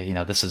told you,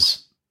 this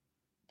is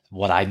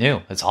what I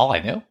knew. It's all I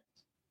knew.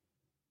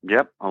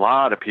 Yep, a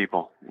lot of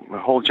people, a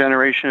whole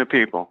generation of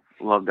people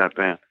loved that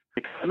band.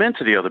 We got them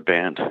into the other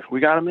band.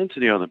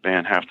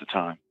 Half the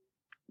time.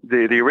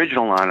 The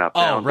original lineup.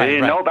 They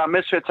didn't know about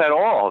Misfits at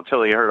all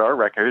until they heard our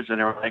records, and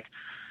they were like,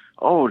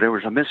 "Oh, there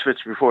was a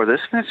Misfits before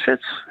this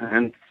Misfits,"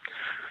 and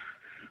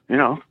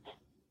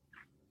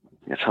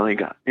that's how they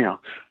got.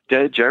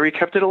 Jerry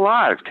kept it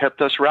alive,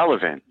 kept us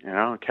relevant.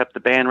 Kept the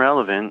band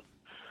relevant.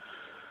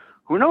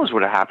 Who knows what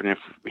would have happened if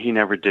he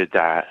never did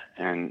that?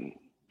 And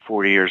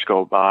 40 years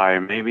go by,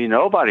 maybe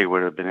nobody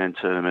would have been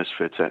into the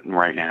Misfits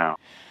right now.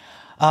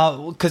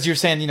 Because you're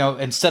saying,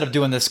 instead of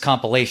doing this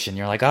compilation,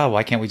 you're like, oh,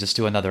 why can't we just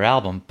do another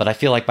album? But I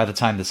feel like by the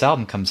time this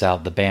album comes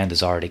out, the band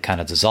is already kind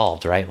of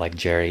dissolved, right? Like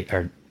Jerry's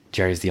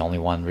the only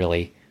one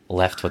really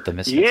left with the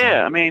Misfits.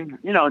 Yeah, I mean,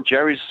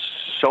 Jerry's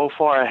so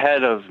far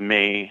ahead of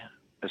me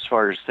as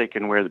far as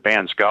thinking where the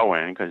band's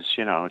going, because,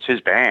 it's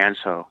his band,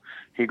 so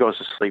he goes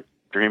to sleep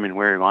dreaming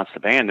where he wants the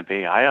band to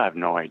be. I have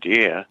no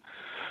idea.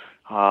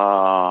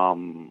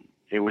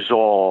 It was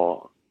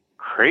all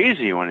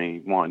crazy when he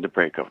wanted to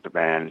break up the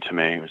band. To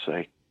me, it was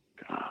like,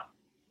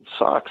 it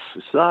sucks.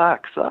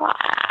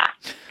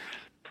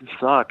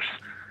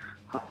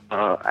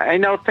 I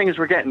know things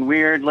were getting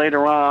weird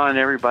later on.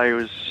 Everybody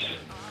was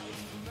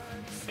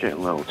getting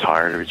a little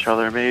tired of each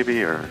other,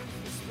 maybe, or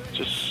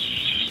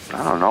just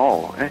I don't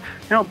know.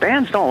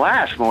 Bands don't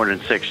last more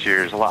than 6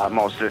 years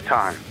most of the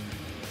time.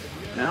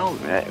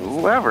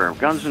 Whoever,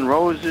 Guns N'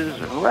 Roses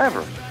or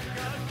whoever.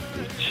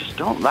 Just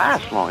don't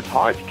last long. It's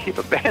hard to keep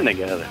a band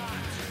together.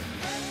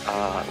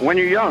 When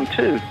you're young,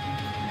 too.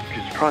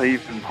 Because it's probably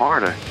even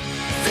harder.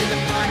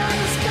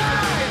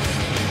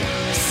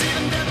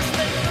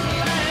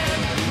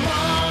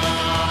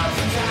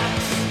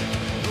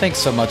 Thanks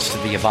so much to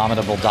the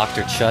abominable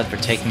Dr. Chud for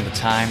taking the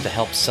time to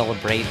help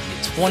celebrate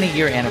the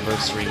 20-year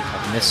anniversary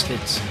of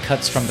Misfits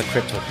Cuts from the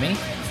Crypt with me,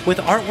 with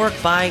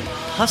artwork by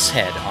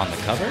Pushead on the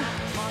cover.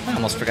 I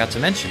almost forgot to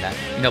mention that.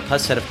 You know,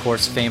 Pushead, of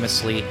course,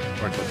 famously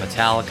worked with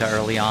Metallica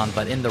early on,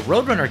 but in the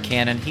Roadrunner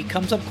canon, he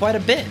comes up quite a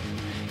bit.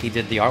 He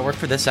did the artwork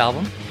for this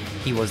album.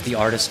 He was the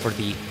artist for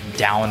the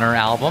Downer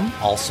album,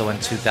 also in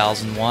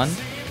 2001.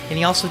 And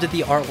he also did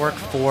the artwork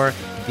for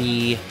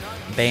the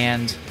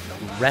band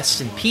Rest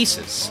in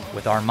Pieces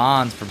with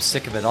Armand from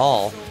Sick of It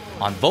All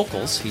on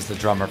vocals. He's the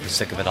drummer for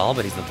Sick of It All,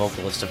 but he's the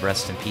vocalist of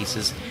Rest in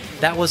Pieces.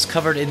 That was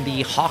covered in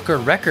the Hawker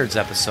Records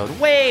episode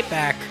way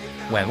back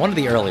when, one of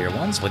the earlier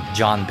ones with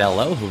John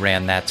Bello, who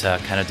ran that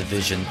kind of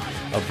division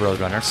of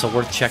Roadrunner, so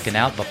worth checking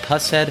out. But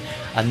Pushead,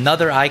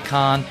 another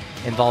icon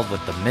involved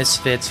with the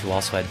Misfits, who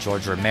also had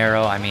George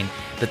Romero. I mean,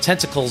 the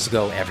tentacles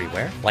go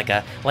everywhere, like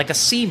a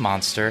sea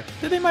monster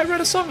that they might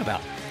write a song about.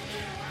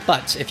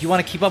 But if you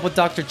want to keep up with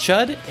Dr.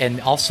 Chud,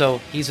 and also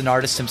he's an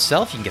artist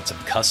himself, you can get some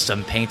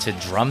custom painted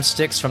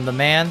drumsticks from the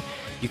man.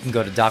 You can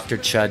go to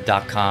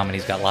drchud.com, and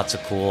he's got lots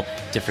of cool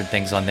different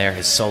things on there.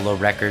 His solo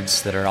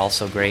records that are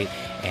also great,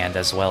 and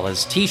as well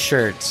as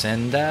t-shirts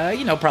and,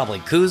 probably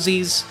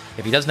koozies.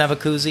 If he doesn't have a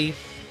koozie,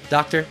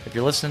 Doctor, if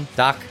you're listening,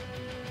 Doc,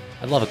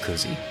 I'd love a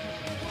koozie.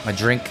 My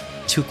drink,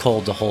 too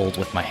cold to hold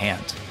with my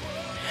hand.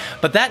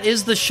 But that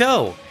is the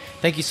show.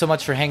 Thank you so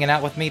much for hanging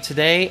out with me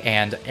today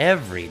and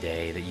every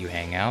day that you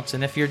hang out.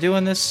 And if you're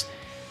doing this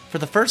for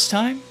the first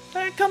time,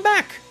 come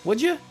back,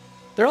 would you?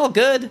 They're all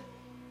good.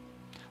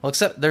 Well,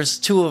 except there's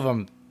two of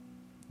them.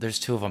 There's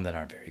two of them that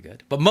aren't very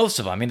good. But most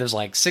of them, there's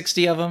like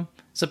 60 of them.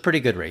 It's a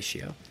pretty good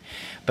ratio.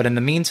 But in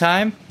the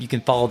meantime, you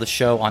can follow the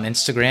show on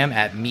Instagram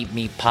at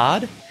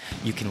MeetMeetPod.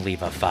 You can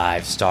leave a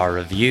 5-star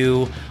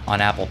review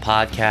on Apple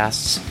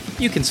Podcasts.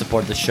 You can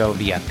support the show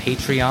via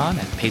Patreon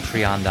at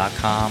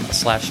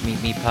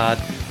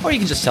patreon.com/MeetMeetPod. Or you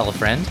can just tell a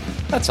friend.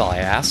 That's all I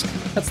ask.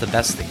 That's the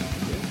best thing you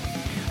can do.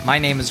 My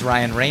name is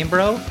Ryan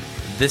Rainbro.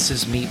 This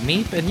is Meet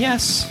Meep. And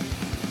yes,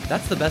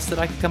 that's the best that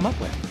I could come up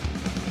with.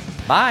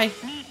 Bye.